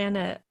plan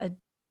a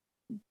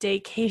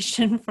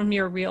daycation from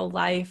your real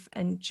life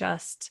and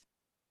just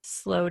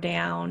slow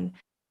down.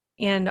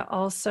 And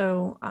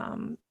also,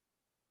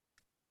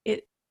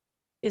 it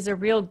is a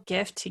real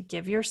gift to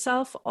give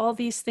yourself all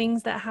these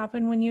things that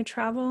happen when you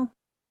travel.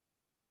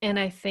 And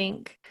I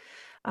think,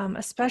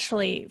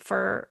 especially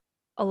for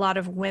a lot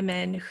of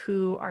women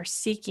who are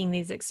seeking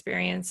these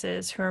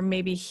experiences, who are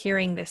maybe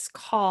hearing this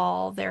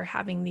call, they're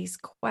having these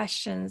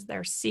questions,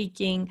 they're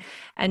seeking,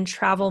 and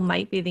travel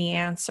might be the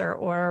answer,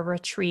 or a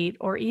retreat,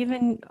 or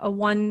even a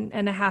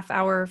 1.5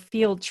 hour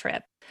field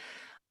trip.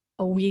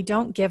 We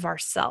don't give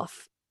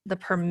ourselves the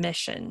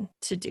permission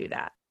to do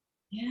that.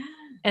 Yeah.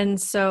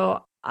 And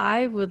so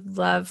I would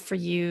love for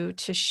you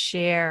to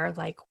share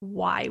like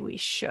why we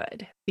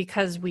should,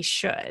 because we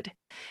should.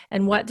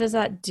 And what does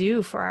that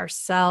do for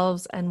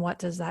ourselves, and what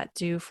does that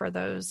do for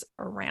those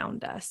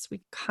around us?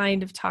 We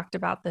kind of talked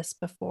about this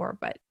before,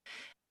 but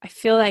I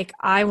feel like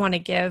I want to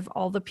give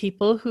all the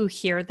people who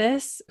hear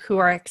this, who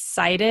are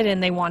excited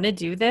and they want to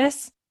do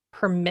this,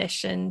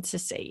 permission to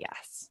say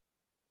yes.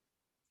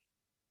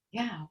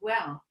 Yeah,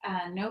 well,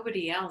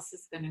 nobody else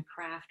is going to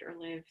craft or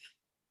live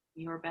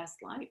your best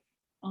life.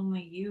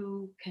 Only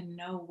you can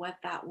know what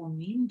that will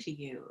mean to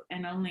you,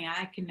 and only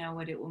I can know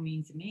what it will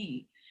mean to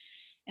me.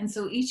 And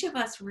so each of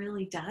us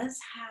really does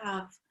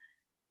have,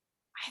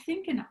 I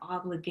think, an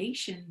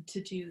obligation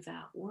to do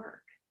that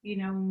work.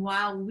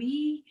 While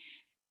we,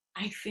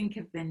 I think,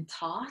 have been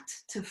taught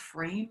to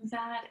frame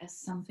that as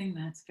something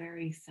that's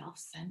very self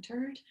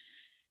centered,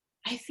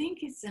 I think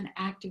it's an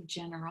act of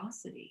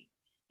generosity.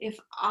 If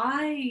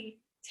I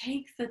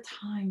take the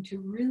time to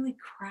really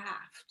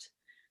craft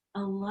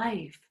a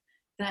life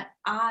that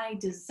I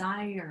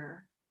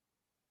desire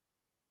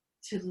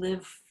to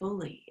live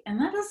fully.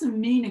 And that doesn't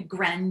mean a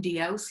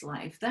grandiose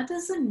life. That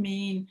doesn't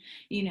mean,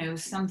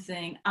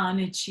 something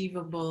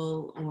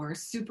unachievable or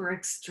super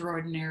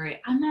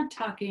extraordinary. I'm not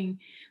talking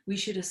we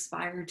should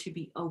aspire to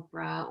be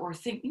Oprah or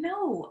think,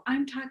 no,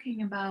 I'm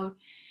talking about,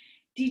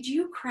 did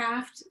you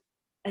craft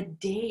a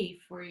day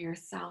for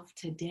yourself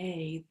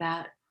today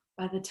that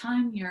by the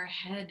time your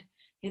head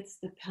hits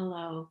the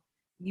pillow,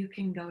 you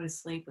can go to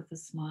sleep with a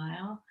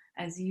smile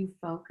as you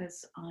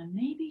focus on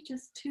maybe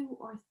just 2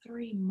 or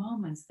 3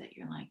 moments that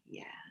you're like,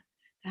 yeah,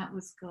 that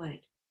was good.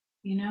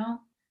 You know,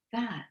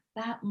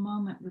 that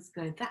moment was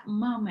good. That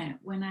moment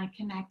when I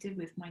connected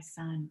with my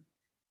son,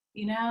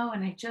 and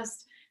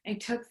I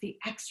took the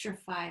extra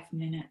 5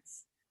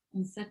 minutes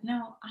and said,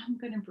 no, I'm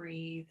going to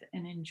breathe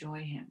and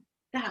enjoy him.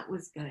 That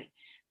was good.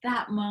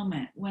 That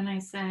moment when I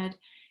said,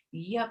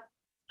 yep,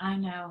 I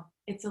know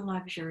it's a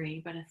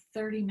luxury, but a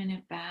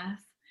 30-minute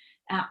bath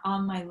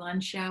on my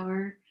lunch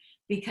hour,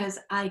 because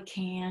I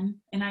can,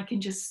 and I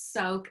can just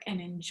soak and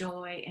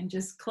enjoy and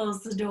just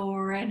close the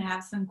door and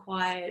have some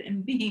quiet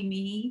and be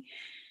me.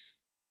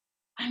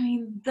 I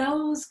mean,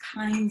 those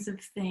kinds of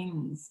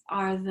things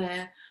are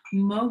the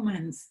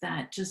moments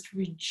that just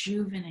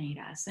rejuvenate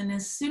us. And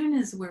as soon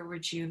as we're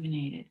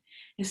rejuvenated,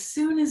 as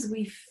soon as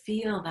we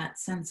feel that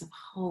sense of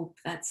hope,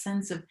 that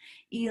sense of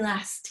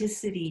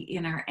elasticity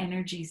in our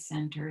energy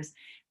centers,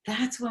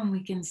 that's when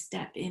we can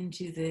step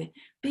into the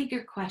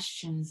bigger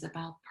questions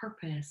about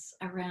purpose,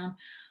 around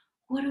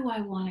what do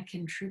I want to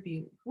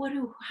contribute?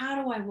 How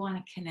do I want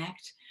to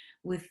connect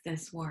with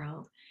this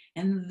world?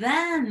 And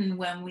then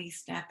when we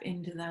step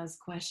into those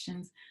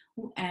questions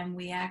and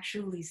we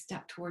actually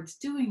step towards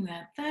doing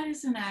that, that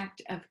is an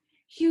act of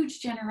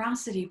huge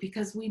generosity,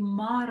 because we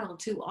model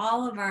to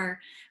all of our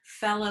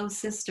fellow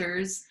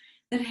sisters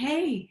that,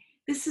 hey,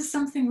 this is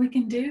something we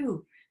can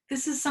do.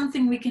 This is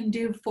something we can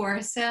do for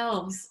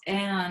ourselves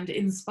and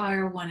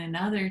inspire one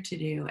another to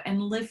do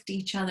and lift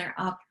each other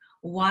up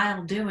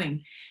while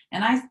doing.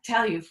 And I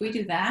tell you, if we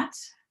do that,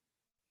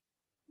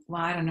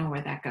 well, I don't know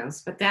where that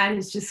goes, but that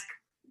is just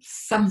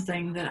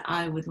something that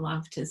I would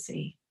love to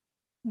see.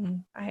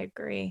 I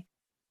agree.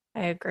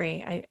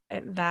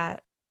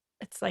 That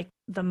it's like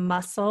the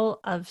muscle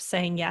of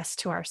saying yes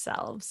to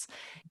ourselves.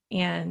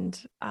 And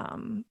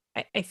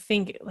I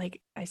think,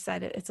 like I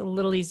said, it's a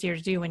little easier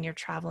to do when you're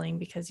traveling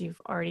because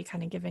you've already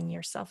kind of given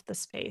yourself the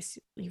space.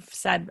 You've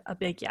said a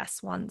big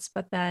yes once,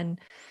 but then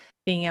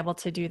being able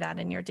to do that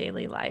in your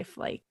daily life.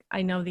 Like,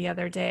 I know the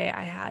other day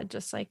I had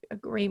just like a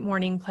great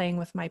morning playing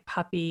with my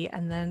puppy,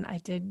 and then I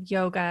did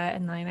yoga,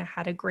 and then I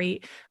had a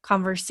great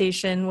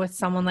conversation with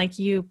someone like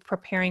you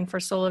preparing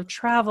for solo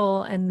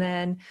travel, and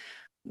then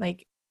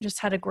like just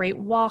had a great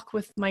walk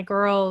with my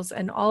girls.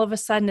 And all of a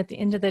sudden at the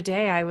end of the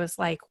day, I was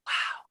like,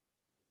 wow,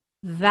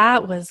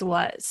 that was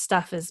what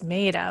stuff is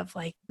made of.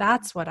 Like,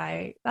 that's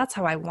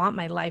how I want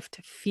my life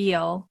to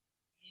feel.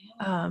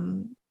 Yeah.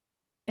 Um,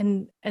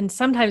 and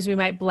sometimes we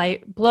might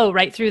blow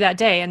right through that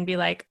day and be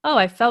like, oh,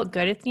 I felt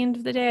good at the end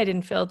of the day. I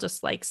didn't feel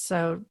just like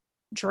so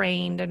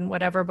drained and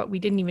whatever, but we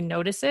didn't even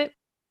notice it.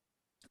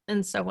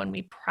 And so when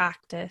we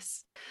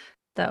practice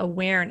the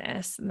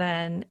awareness,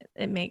 then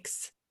it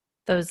makes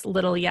those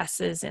little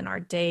yeses in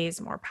our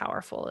days more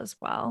powerful as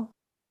well.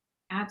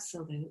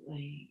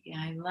 Absolutely. Yeah,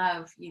 I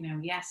love,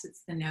 yes,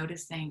 it's the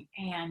noticing,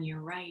 and you're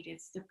right,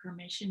 it's the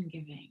permission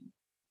giving.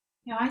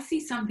 I see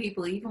some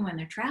people, even when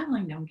they're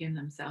traveling, don't give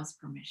themselves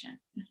permission.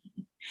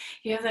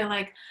 They're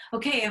like,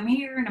 okay, I'm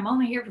here and I'm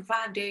only here for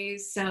 5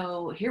 days.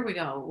 So here we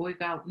go. We've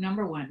got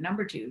number one,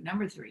 number two,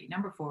 number three,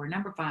 number four,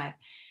 number five.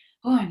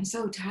 Oh, I'm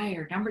so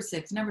tired. Number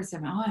six, number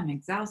seven. Oh, I'm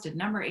exhausted.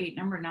 Number eight,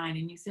 number nine.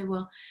 And you say,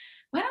 well,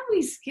 why don't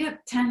we skip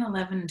 10,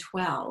 11,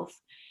 12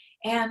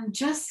 and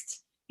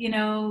just,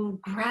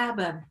 grab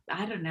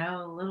I don't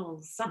know, a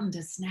little something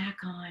to snack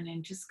on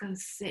and just go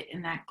sit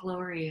in that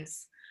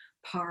glorious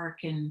park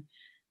and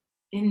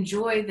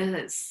enjoy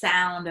the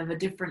sound of a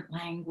different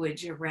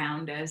language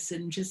around us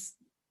and just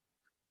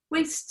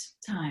waste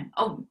time.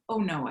 Oh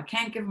no, I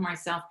can't give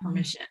myself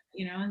permission.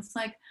 It's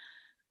like,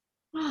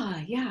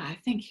 yeah, I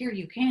think here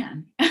you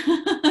can. So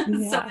I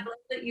Yeah. love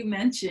that you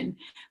mentioned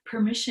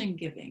permission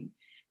giving,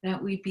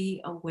 that we be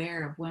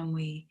aware of when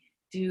we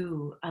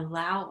do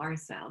allow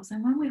ourselves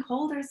and when we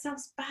hold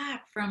ourselves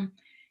back from,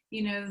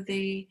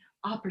 the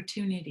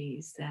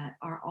opportunities that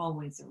are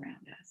always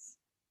around us.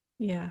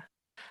 Yeah.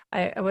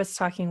 I was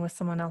talking with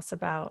someone else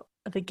about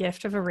the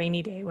gift of a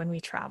rainy day when we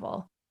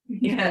travel,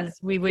 Yes. because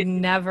we would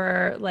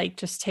never like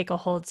just take a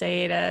whole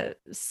day to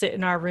sit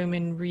in our room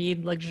and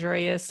read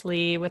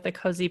luxuriously with a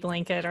cozy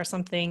blanket or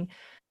something.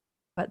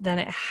 But then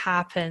it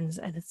happens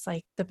and it's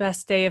like the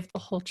best day of the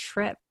whole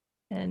trip.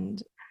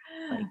 And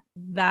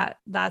like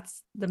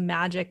that's the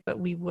magic, but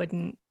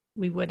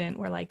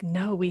we're like,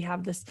 no, we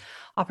have this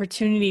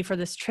opportunity for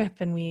this trip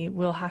and we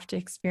will have to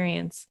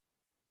experience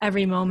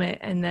every moment.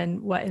 And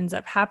then what ends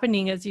up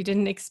happening is you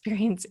didn't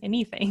experience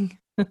anything.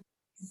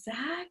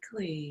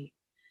 Exactly.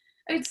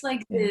 It's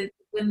like Yeah.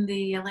 when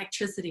the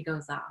electricity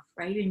goes off,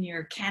 right, in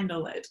your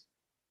candlelit,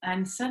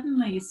 and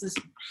suddenly it's this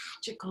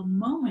magical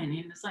moment,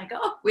 and it's like,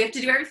 oh, we have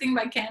to do everything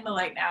by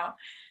candlelight now,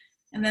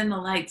 and then the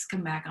lights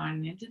come back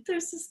on, and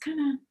there's this kind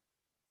of,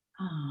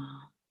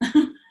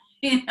 oh,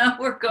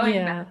 we're going back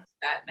Yeah. to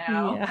that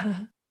now. Yeah.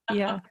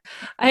 Yeah.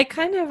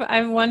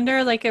 I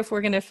wonder like if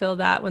we're gonna feel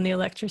that when the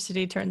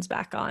electricity turns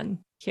back on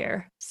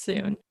here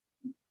soon.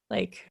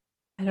 Like,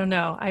 I don't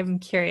know. I'm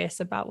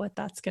curious about what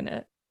that's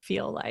gonna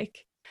feel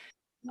like.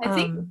 I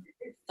think Um,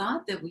 it's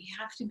thought that we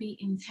have to be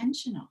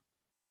intentional.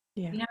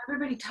 yeah.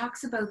 Everybody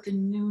talks about the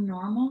new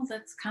normal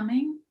that's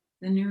coming,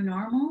 the new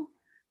normal.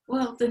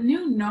 Well, the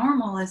new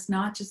normal is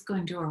not just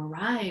going to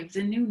arrive.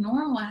 The new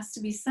normal has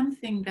to be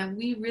something that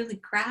we really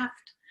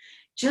craft,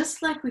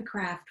 just like we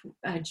craft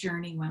a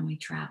journey when we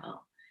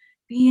travel.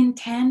 Be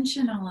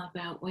intentional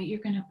about what you're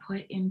going to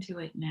put into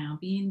it now.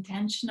 Be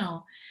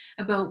intentional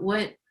about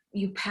what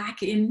you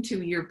pack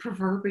into your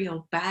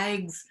proverbial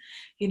bags.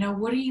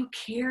 What are you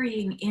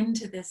carrying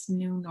into this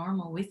new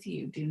normal with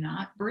you? Do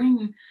not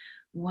bring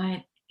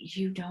what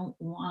you don't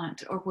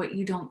want or what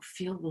you don't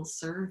feel will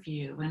serve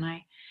you. And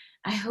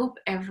I hope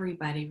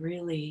everybody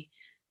really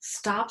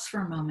stops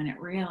for a moment and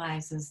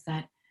realizes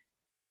that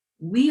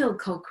we'll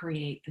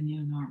co-create the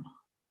new normal.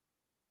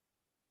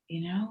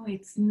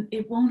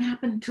 It won't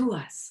happen to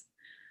us.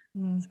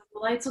 Mm. So the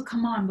lights will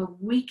come on,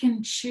 but we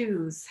can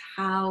choose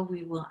how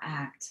we will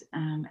act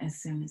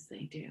as soon as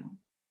they do.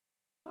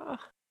 Oh,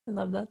 I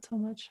love that so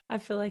much. I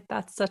feel like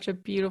that's such a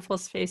beautiful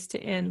space to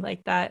end.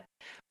 Like that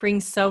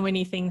brings so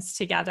many things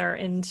together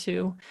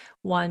into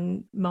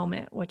one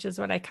moment, which is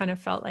what I kind of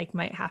felt like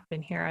might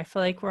happen here. I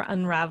feel like we're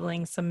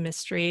unraveling some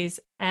mysteries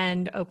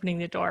and opening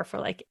the door for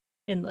like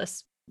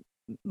endless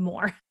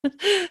more.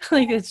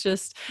 Like it's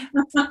just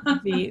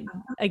the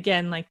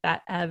again like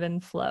that ebb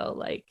and flow,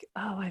 like,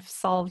 oh, I've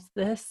solved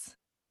this,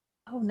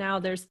 oh, now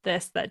there's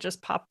this that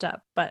just popped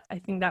up. But I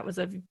think that was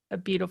a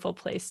beautiful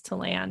place to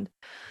land.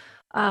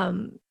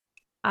 um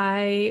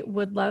I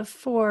would love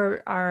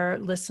for our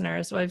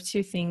listeners, I have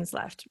two things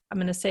left. I'm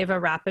going to save a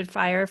rapid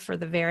fire for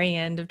the very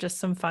end of just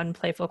some fun,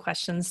 playful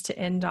questions to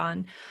end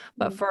on.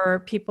 But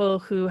for people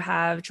who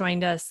have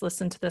joined us,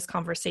 listen to this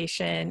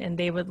conversation, and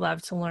they would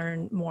love to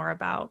learn more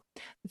about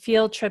the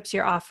field trips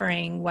you're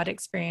offering, what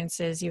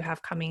experiences you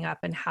have coming up,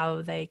 and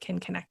how they can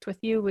connect with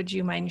you, would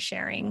you mind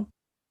sharing?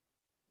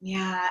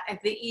 Yeah,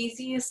 the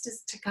easiest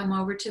is to come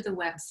over to the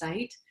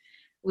website,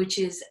 which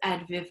is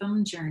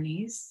Advivum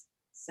Journeys.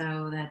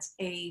 So that's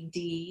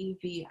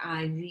ADVIVUM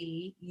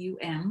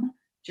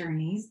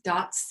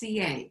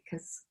journeys.ca,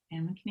 because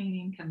I'm a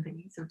Canadian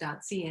company, so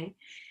 .ca.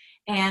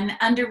 And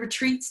under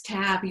retreats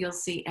tab, you'll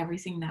see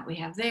everything that we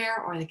have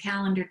there, or the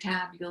calendar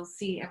tab, you'll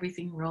see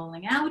everything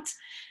rolling out.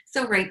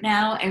 So right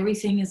now,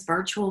 everything is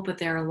virtual, but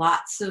there are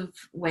lots of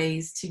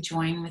ways to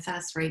join with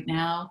us right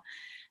now.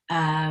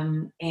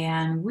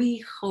 And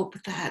we hope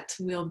that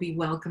we'll be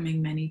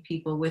welcoming many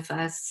people with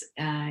us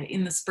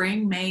in the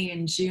spring, May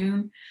and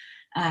June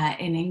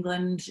in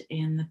England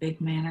in the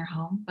big manor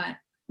home. But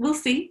we'll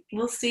see.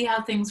 We'll see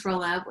how things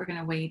roll out. We're going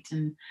to wait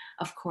and,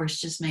 of course,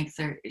 just make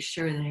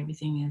sure that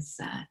everything is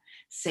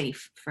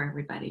safe for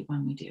everybody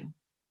when we do.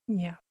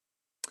 Yeah.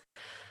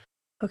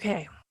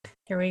 Okay,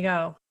 here we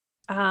go.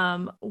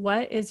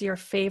 What is your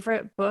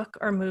favorite book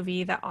or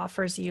movie that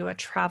offers you a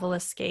travel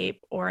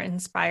escape or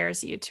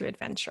inspires you to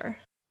adventure?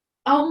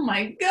 Oh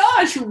my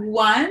gosh,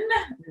 one.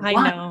 I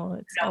know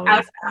it's Out always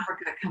of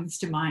Africa comes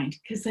to mind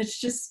because it's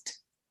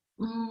just,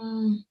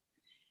 I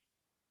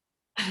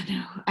don't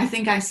know. I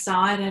think I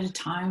saw it at a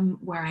time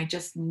where I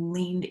just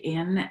leaned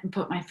in and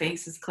put my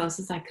face as close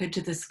as I could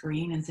to the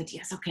screen and said,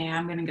 yes, okay,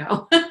 I'm going to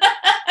go.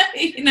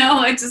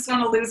 I just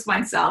want to lose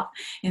myself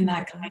in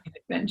that kind of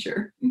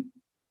adventure.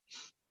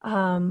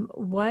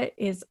 What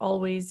is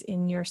always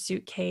in your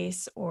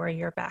suitcase or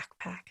your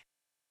backpack?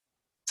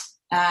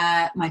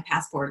 My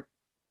passport.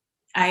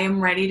 I am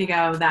ready to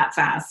go that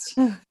fast.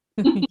 Yeah.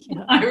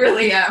 I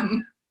really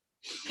am.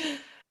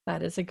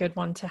 That is a good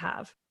one to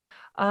have.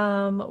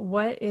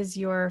 What is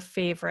your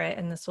favorite,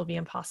 and this will be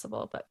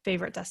impossible, but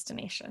favorite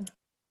destination?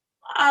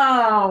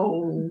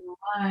 Oh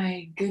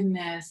my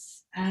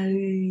goodness.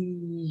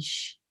 18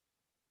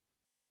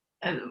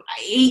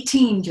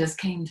 just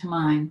came to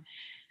mind.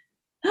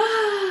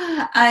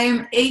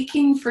 I'm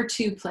aching for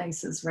two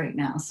places right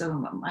now.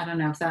 So I don't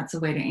know if that's a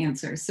way to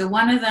answer. So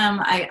one of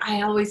them,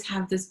 I always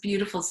have this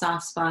beautiful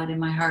soft spot in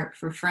my heart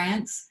for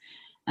France,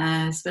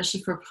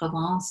 especially for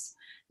Provence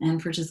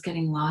and for just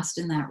getting lost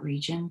in that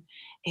region.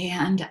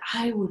 And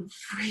I would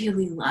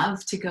really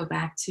love to go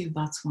back to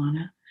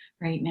Botswana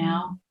right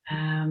now.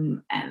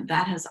 And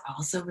that has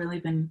also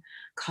really been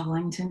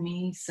calling to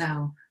me.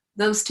 So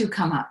those two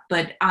come up,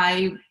 but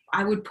I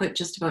would put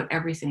just about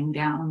everything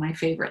down on my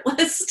favorite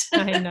list.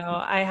 I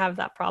know I have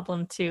that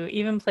problem too.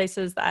 Even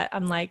places that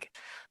I'm like,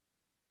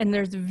 and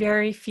there's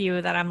very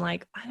few that I'm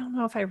like, I don't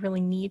know if I really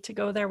need to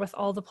go there with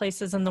all the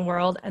places in the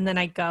world. And then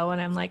I go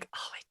and I'm like,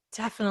 oh, I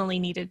definitely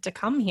needed to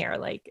come here.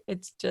 Like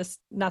it's just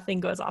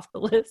nothing goes off the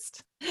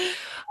list.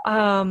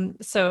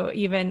 So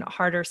even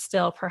harder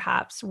still,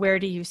 perhaps, where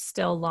do you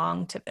still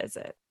long to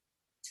visit?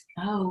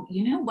 Oh,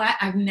 you know what?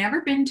 I've never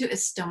been to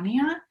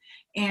Estonia.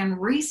 And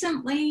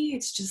recently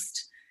it's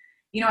just,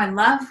 I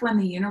love when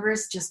the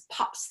universe just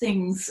pops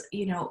things,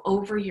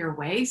 over your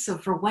way. So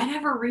for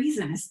whatever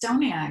reason,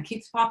 Estonia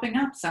keeps popping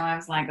up. So I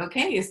was like,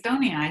 okay,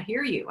 Estonia, I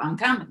hear you. I'm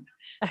coming.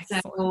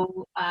 Excellent.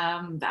 So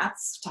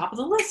that's top of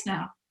the list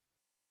now.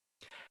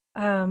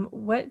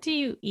 What do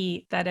you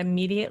eat that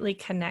immediately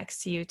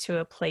connects you to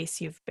a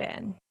place you've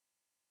been?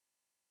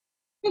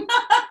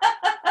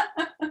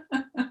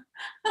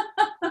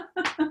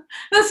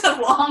 That's a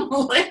long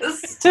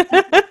list.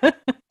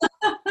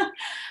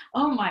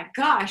 Oh my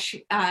gosh.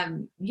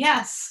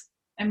 Yes.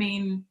 I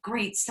mean,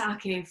 great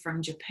sake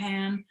from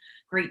Japan,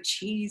 great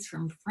cheese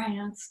from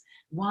France,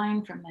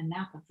 wine from the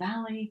Napa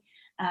Valley,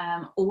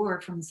 or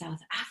from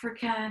South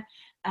Africa.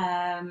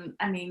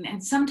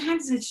 And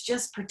sometimes it's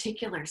just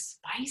particular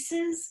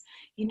spices.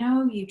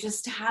 You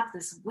just have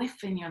this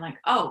whiff and you're like,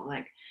 oh,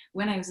 like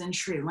when I was in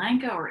Sri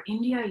Lanka or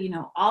India,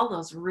 all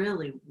those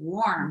really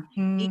warm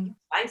Mm,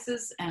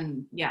 spices.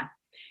 And yeah,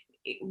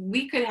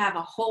 we could have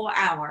a whole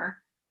hour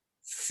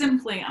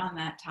simply on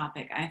that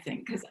topic, I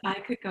think, because I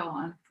could go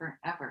on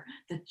forever.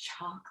 The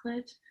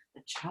chocolate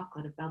of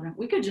Belgium.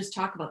 We could just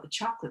talk about the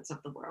chocolates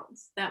of the world.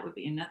 That would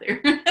be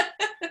another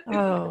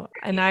oh,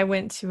 and I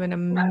went to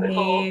an rabbit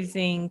hole.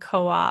 amazing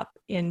co-op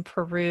in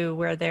Peru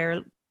where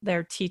they're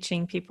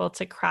teaching people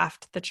to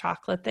craft the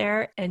chocolate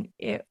there, and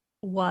it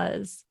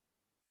was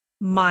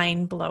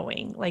mind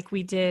blowing. Like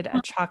we did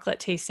a chocolate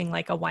tasting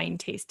like a wine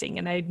tasting,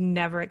 and I'd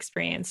never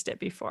experienced it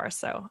before.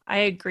 So I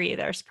agree.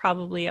 There's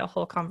probably a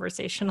whole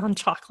conversation on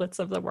chocolates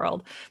of the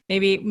world.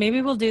 Maybe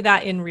we'll do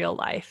that in real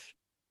life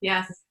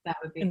Yes, that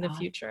would be in the awesome.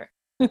 future.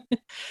 The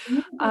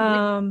winter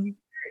um,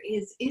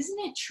 isn't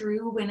it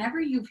true? Whenever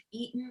you've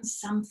eaten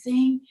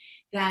something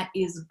that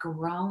is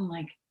grown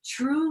like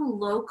true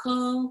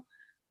local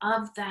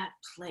of that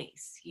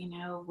place,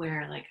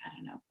 where like, I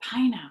don't know,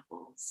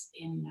 pineapples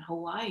in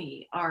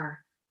Hawaii are,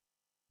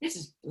 this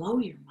just blow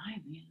your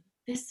mind, man.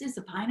 This is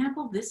a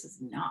pineapple. This is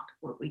not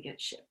what we get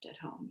shipped at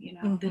home.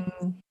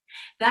 mhm.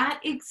 That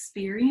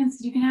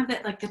experience, you can have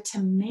that like the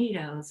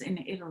tomatoes in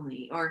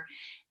Italy or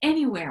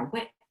anywhere,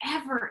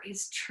 whatever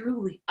is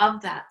truly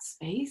of that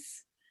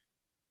space,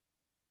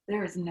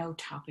 there is no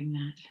topping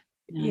that.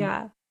 None.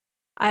 Yeah.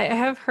 I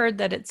have heard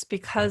that it's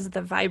because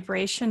the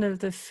vibration of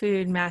the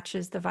food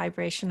matches the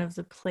vibration of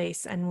the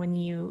place. And when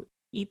you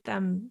eat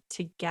them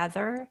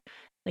together,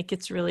 like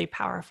it's really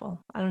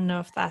powerful. I don't know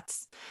if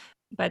that's,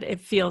 but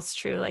it feels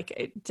true. Like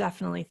it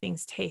definitely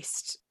things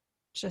taste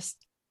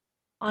just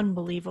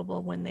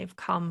unbelievable when they've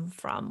come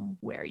from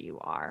where you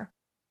are.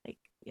 Like,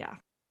 yeah,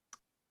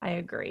 I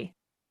agree.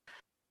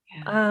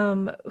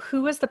 Yeah.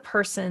 Who was the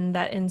person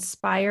that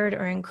inspired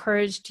or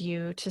encouraged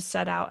you to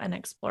set out and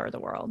explore the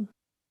world?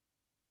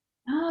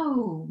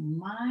 Oh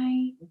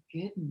my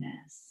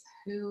goodness.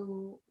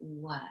 Who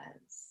was?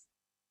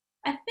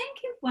 I think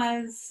it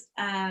was,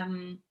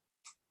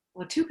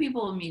 well, two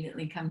people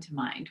immediately come to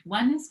mind.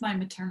 One is my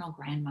maternal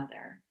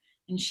grandmother,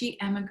 and she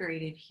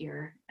emigrated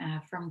here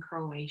from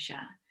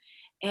Croatia.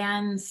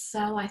 And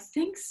so I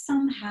think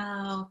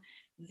somehow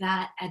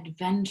that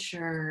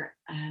adventure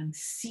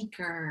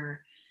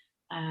seeker,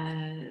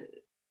 uh,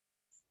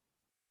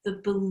 the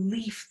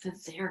belief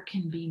that there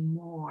can be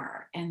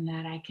more and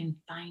that I can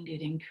find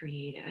it in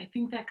creative, I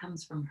think that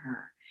comes from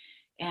her.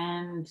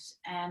 And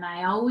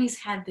I always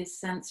had this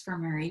sense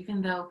from her,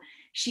 even though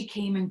she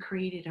came and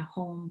created a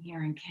home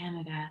here in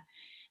Canada,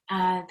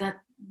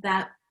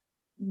 that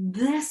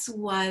this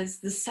was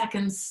the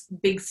second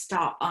big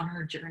stop on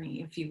her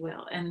journey, if you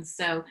will. And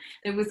so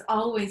there was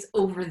always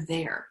over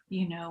there,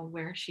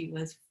 where she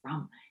was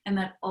from, and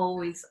that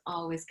always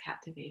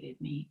captivated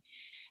me.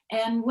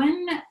 And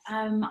when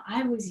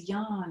I was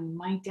young,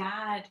 my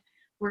dad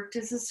worked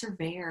as a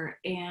surveyor,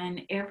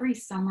 and every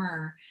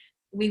summer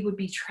we would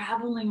be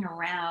traveling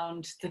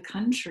around the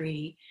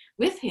country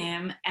with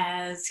him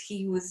as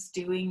he was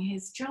doing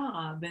his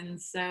job.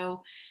 And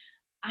so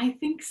I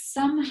think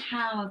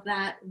somehow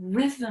that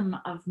rhythm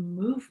of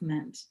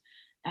movement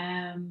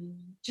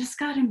just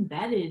got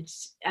embedded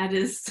at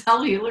a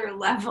cellular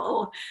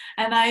level,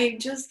 and I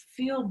just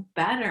feel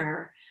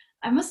better.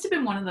 I must have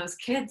been one of those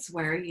kids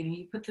where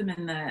you put them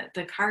in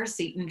the car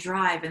seat and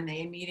drive, and they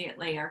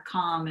immediately are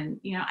calm. And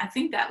I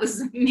think that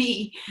was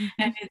me,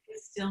 and it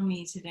is still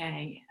me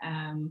today.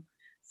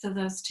 So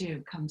those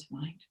two come to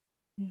mind.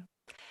 Yeah.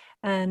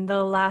 And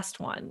the last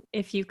one,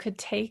 if you could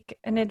take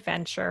an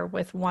adventure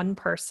with one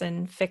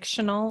person,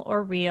 fictional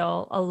or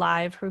real,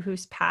 alive or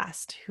who's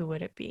passed, who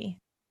would it be?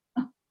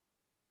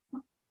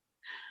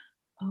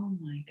 Oh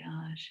my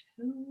gosh,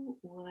 who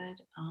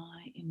would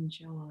I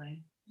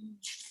enjoy?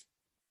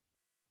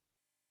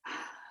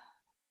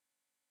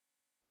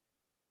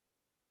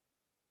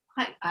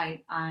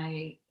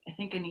 I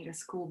think I need a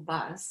school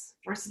bus,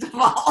 first of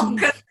all,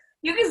 because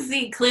you can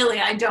see clearly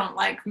I don't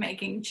like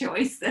making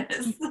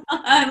choices.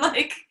 I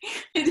like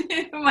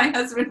my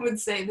husband would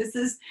say this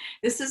is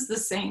the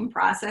same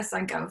process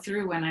I go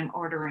through when I'm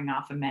ordering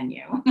off a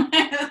menu.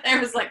 I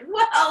was like,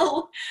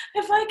 well,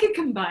 if I could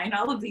combine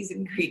all of these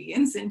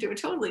ingredients into a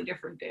totally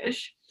different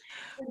dish,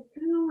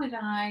 who would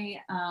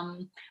I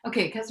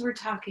okay, because we're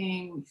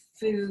talking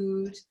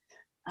food.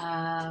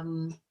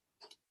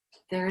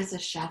 There is a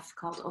chef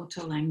called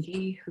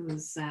Ottolenghi,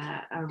 who's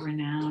a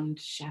renowned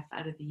chef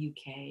out of the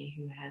UK,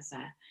 who has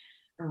a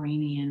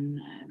Iranian,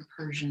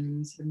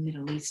 Persian, sort of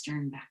Middle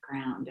Eastern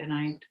background. And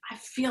I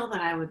feel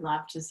that I would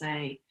love to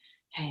say,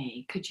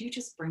 hey, could you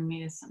just bring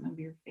me to some of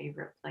your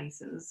favorite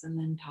places and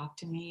then talk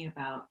to me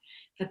about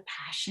the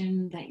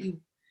passion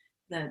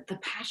that the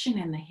passion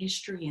and the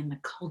history and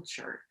the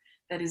culture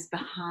that is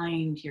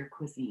behind your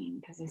cuisine,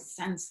 because I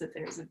sense that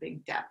there's a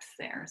big depth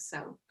there.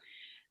 So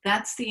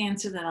that's the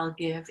answer that I'll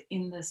give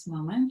in this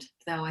moment,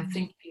 though I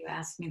think if you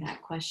asked me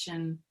that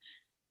question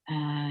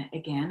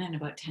again in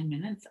about 10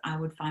 minutes, I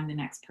would find the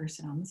next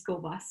person on the school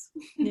bus.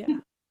 Yeah.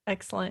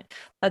 Excellent.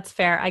 That's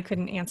fair. I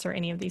couldn't answer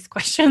any of these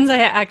questions. I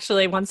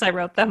actually, once I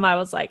wrote them, I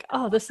was like,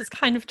 oh, this is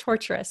kind of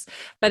torturous,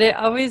 but it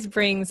always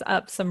brings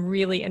up some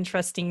really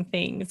interesting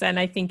things. And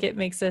I think it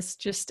makes us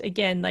just,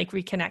 again, like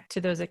reconnect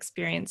to those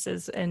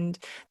experiences and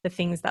the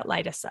things that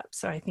light us up.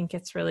 So I think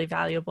it's really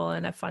valuable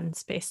and a fun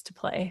space to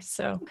play.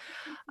 So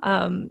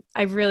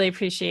I really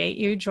appreciate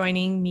you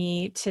joining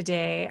me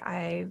today.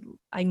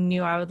 I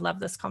knew I would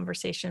love this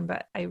conversation,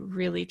 but I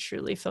really,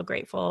 truly feel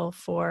grateful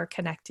for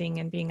connecting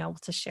and being able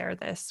to share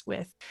this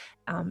with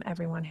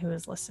everyone who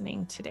is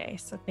listening today.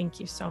 So thank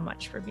you so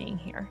much for being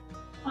here.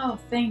 Oh,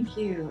 thank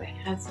you. It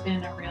has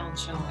been a real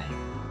joy.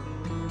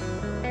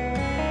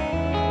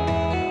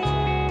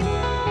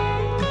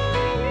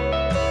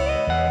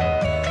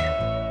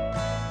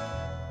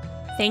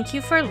 Thank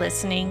you for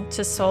listening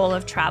to Soul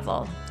of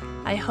Travel.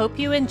 I hope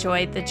you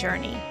enjoyed the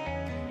journey.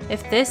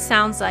 If this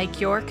sounds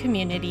like your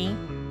community,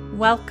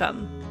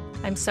 welcome.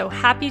 I'm so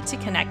happy to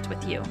connect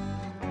with you.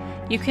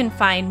 You can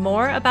find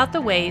more about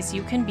the ways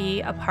you can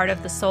be a part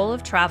of the Soul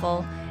of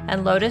Travel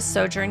and Lotus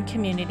Sojourn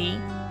community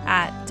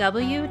at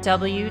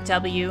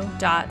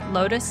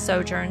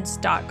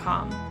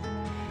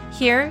www.lotussojourns.com.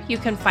 Here you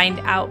can find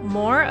out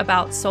more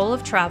about Soul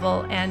of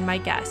Travel and my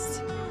guests.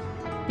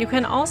 You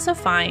can also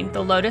find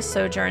the Lotus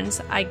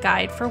Sojourns I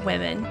Guide for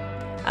Women,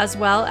 as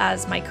well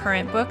as my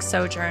current book,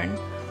 Sojourn,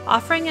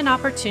 offering an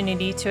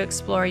opportunity to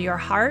explore your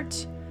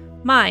heart,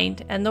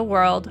 mind, and the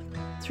world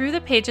through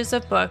the pages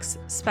of books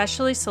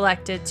specially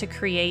selected to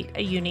create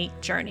a unique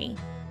journey.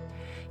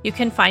 You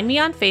can find me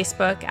on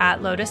Facebook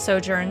at Lotus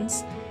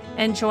Sojourns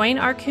and join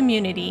our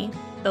community,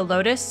 the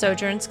Lotus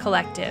Sojourns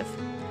Collective,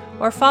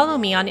 or follow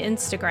me on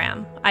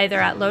Instagram, either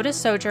at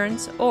Lotus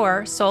Sojourns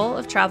or Soul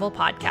of Travel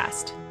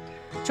Podcast.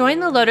 Join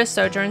the Lotus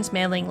Sojourns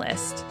mailing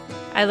list.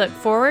 I look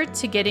forward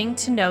to getting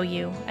to know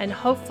you and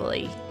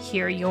hopefully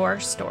hear your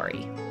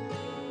story.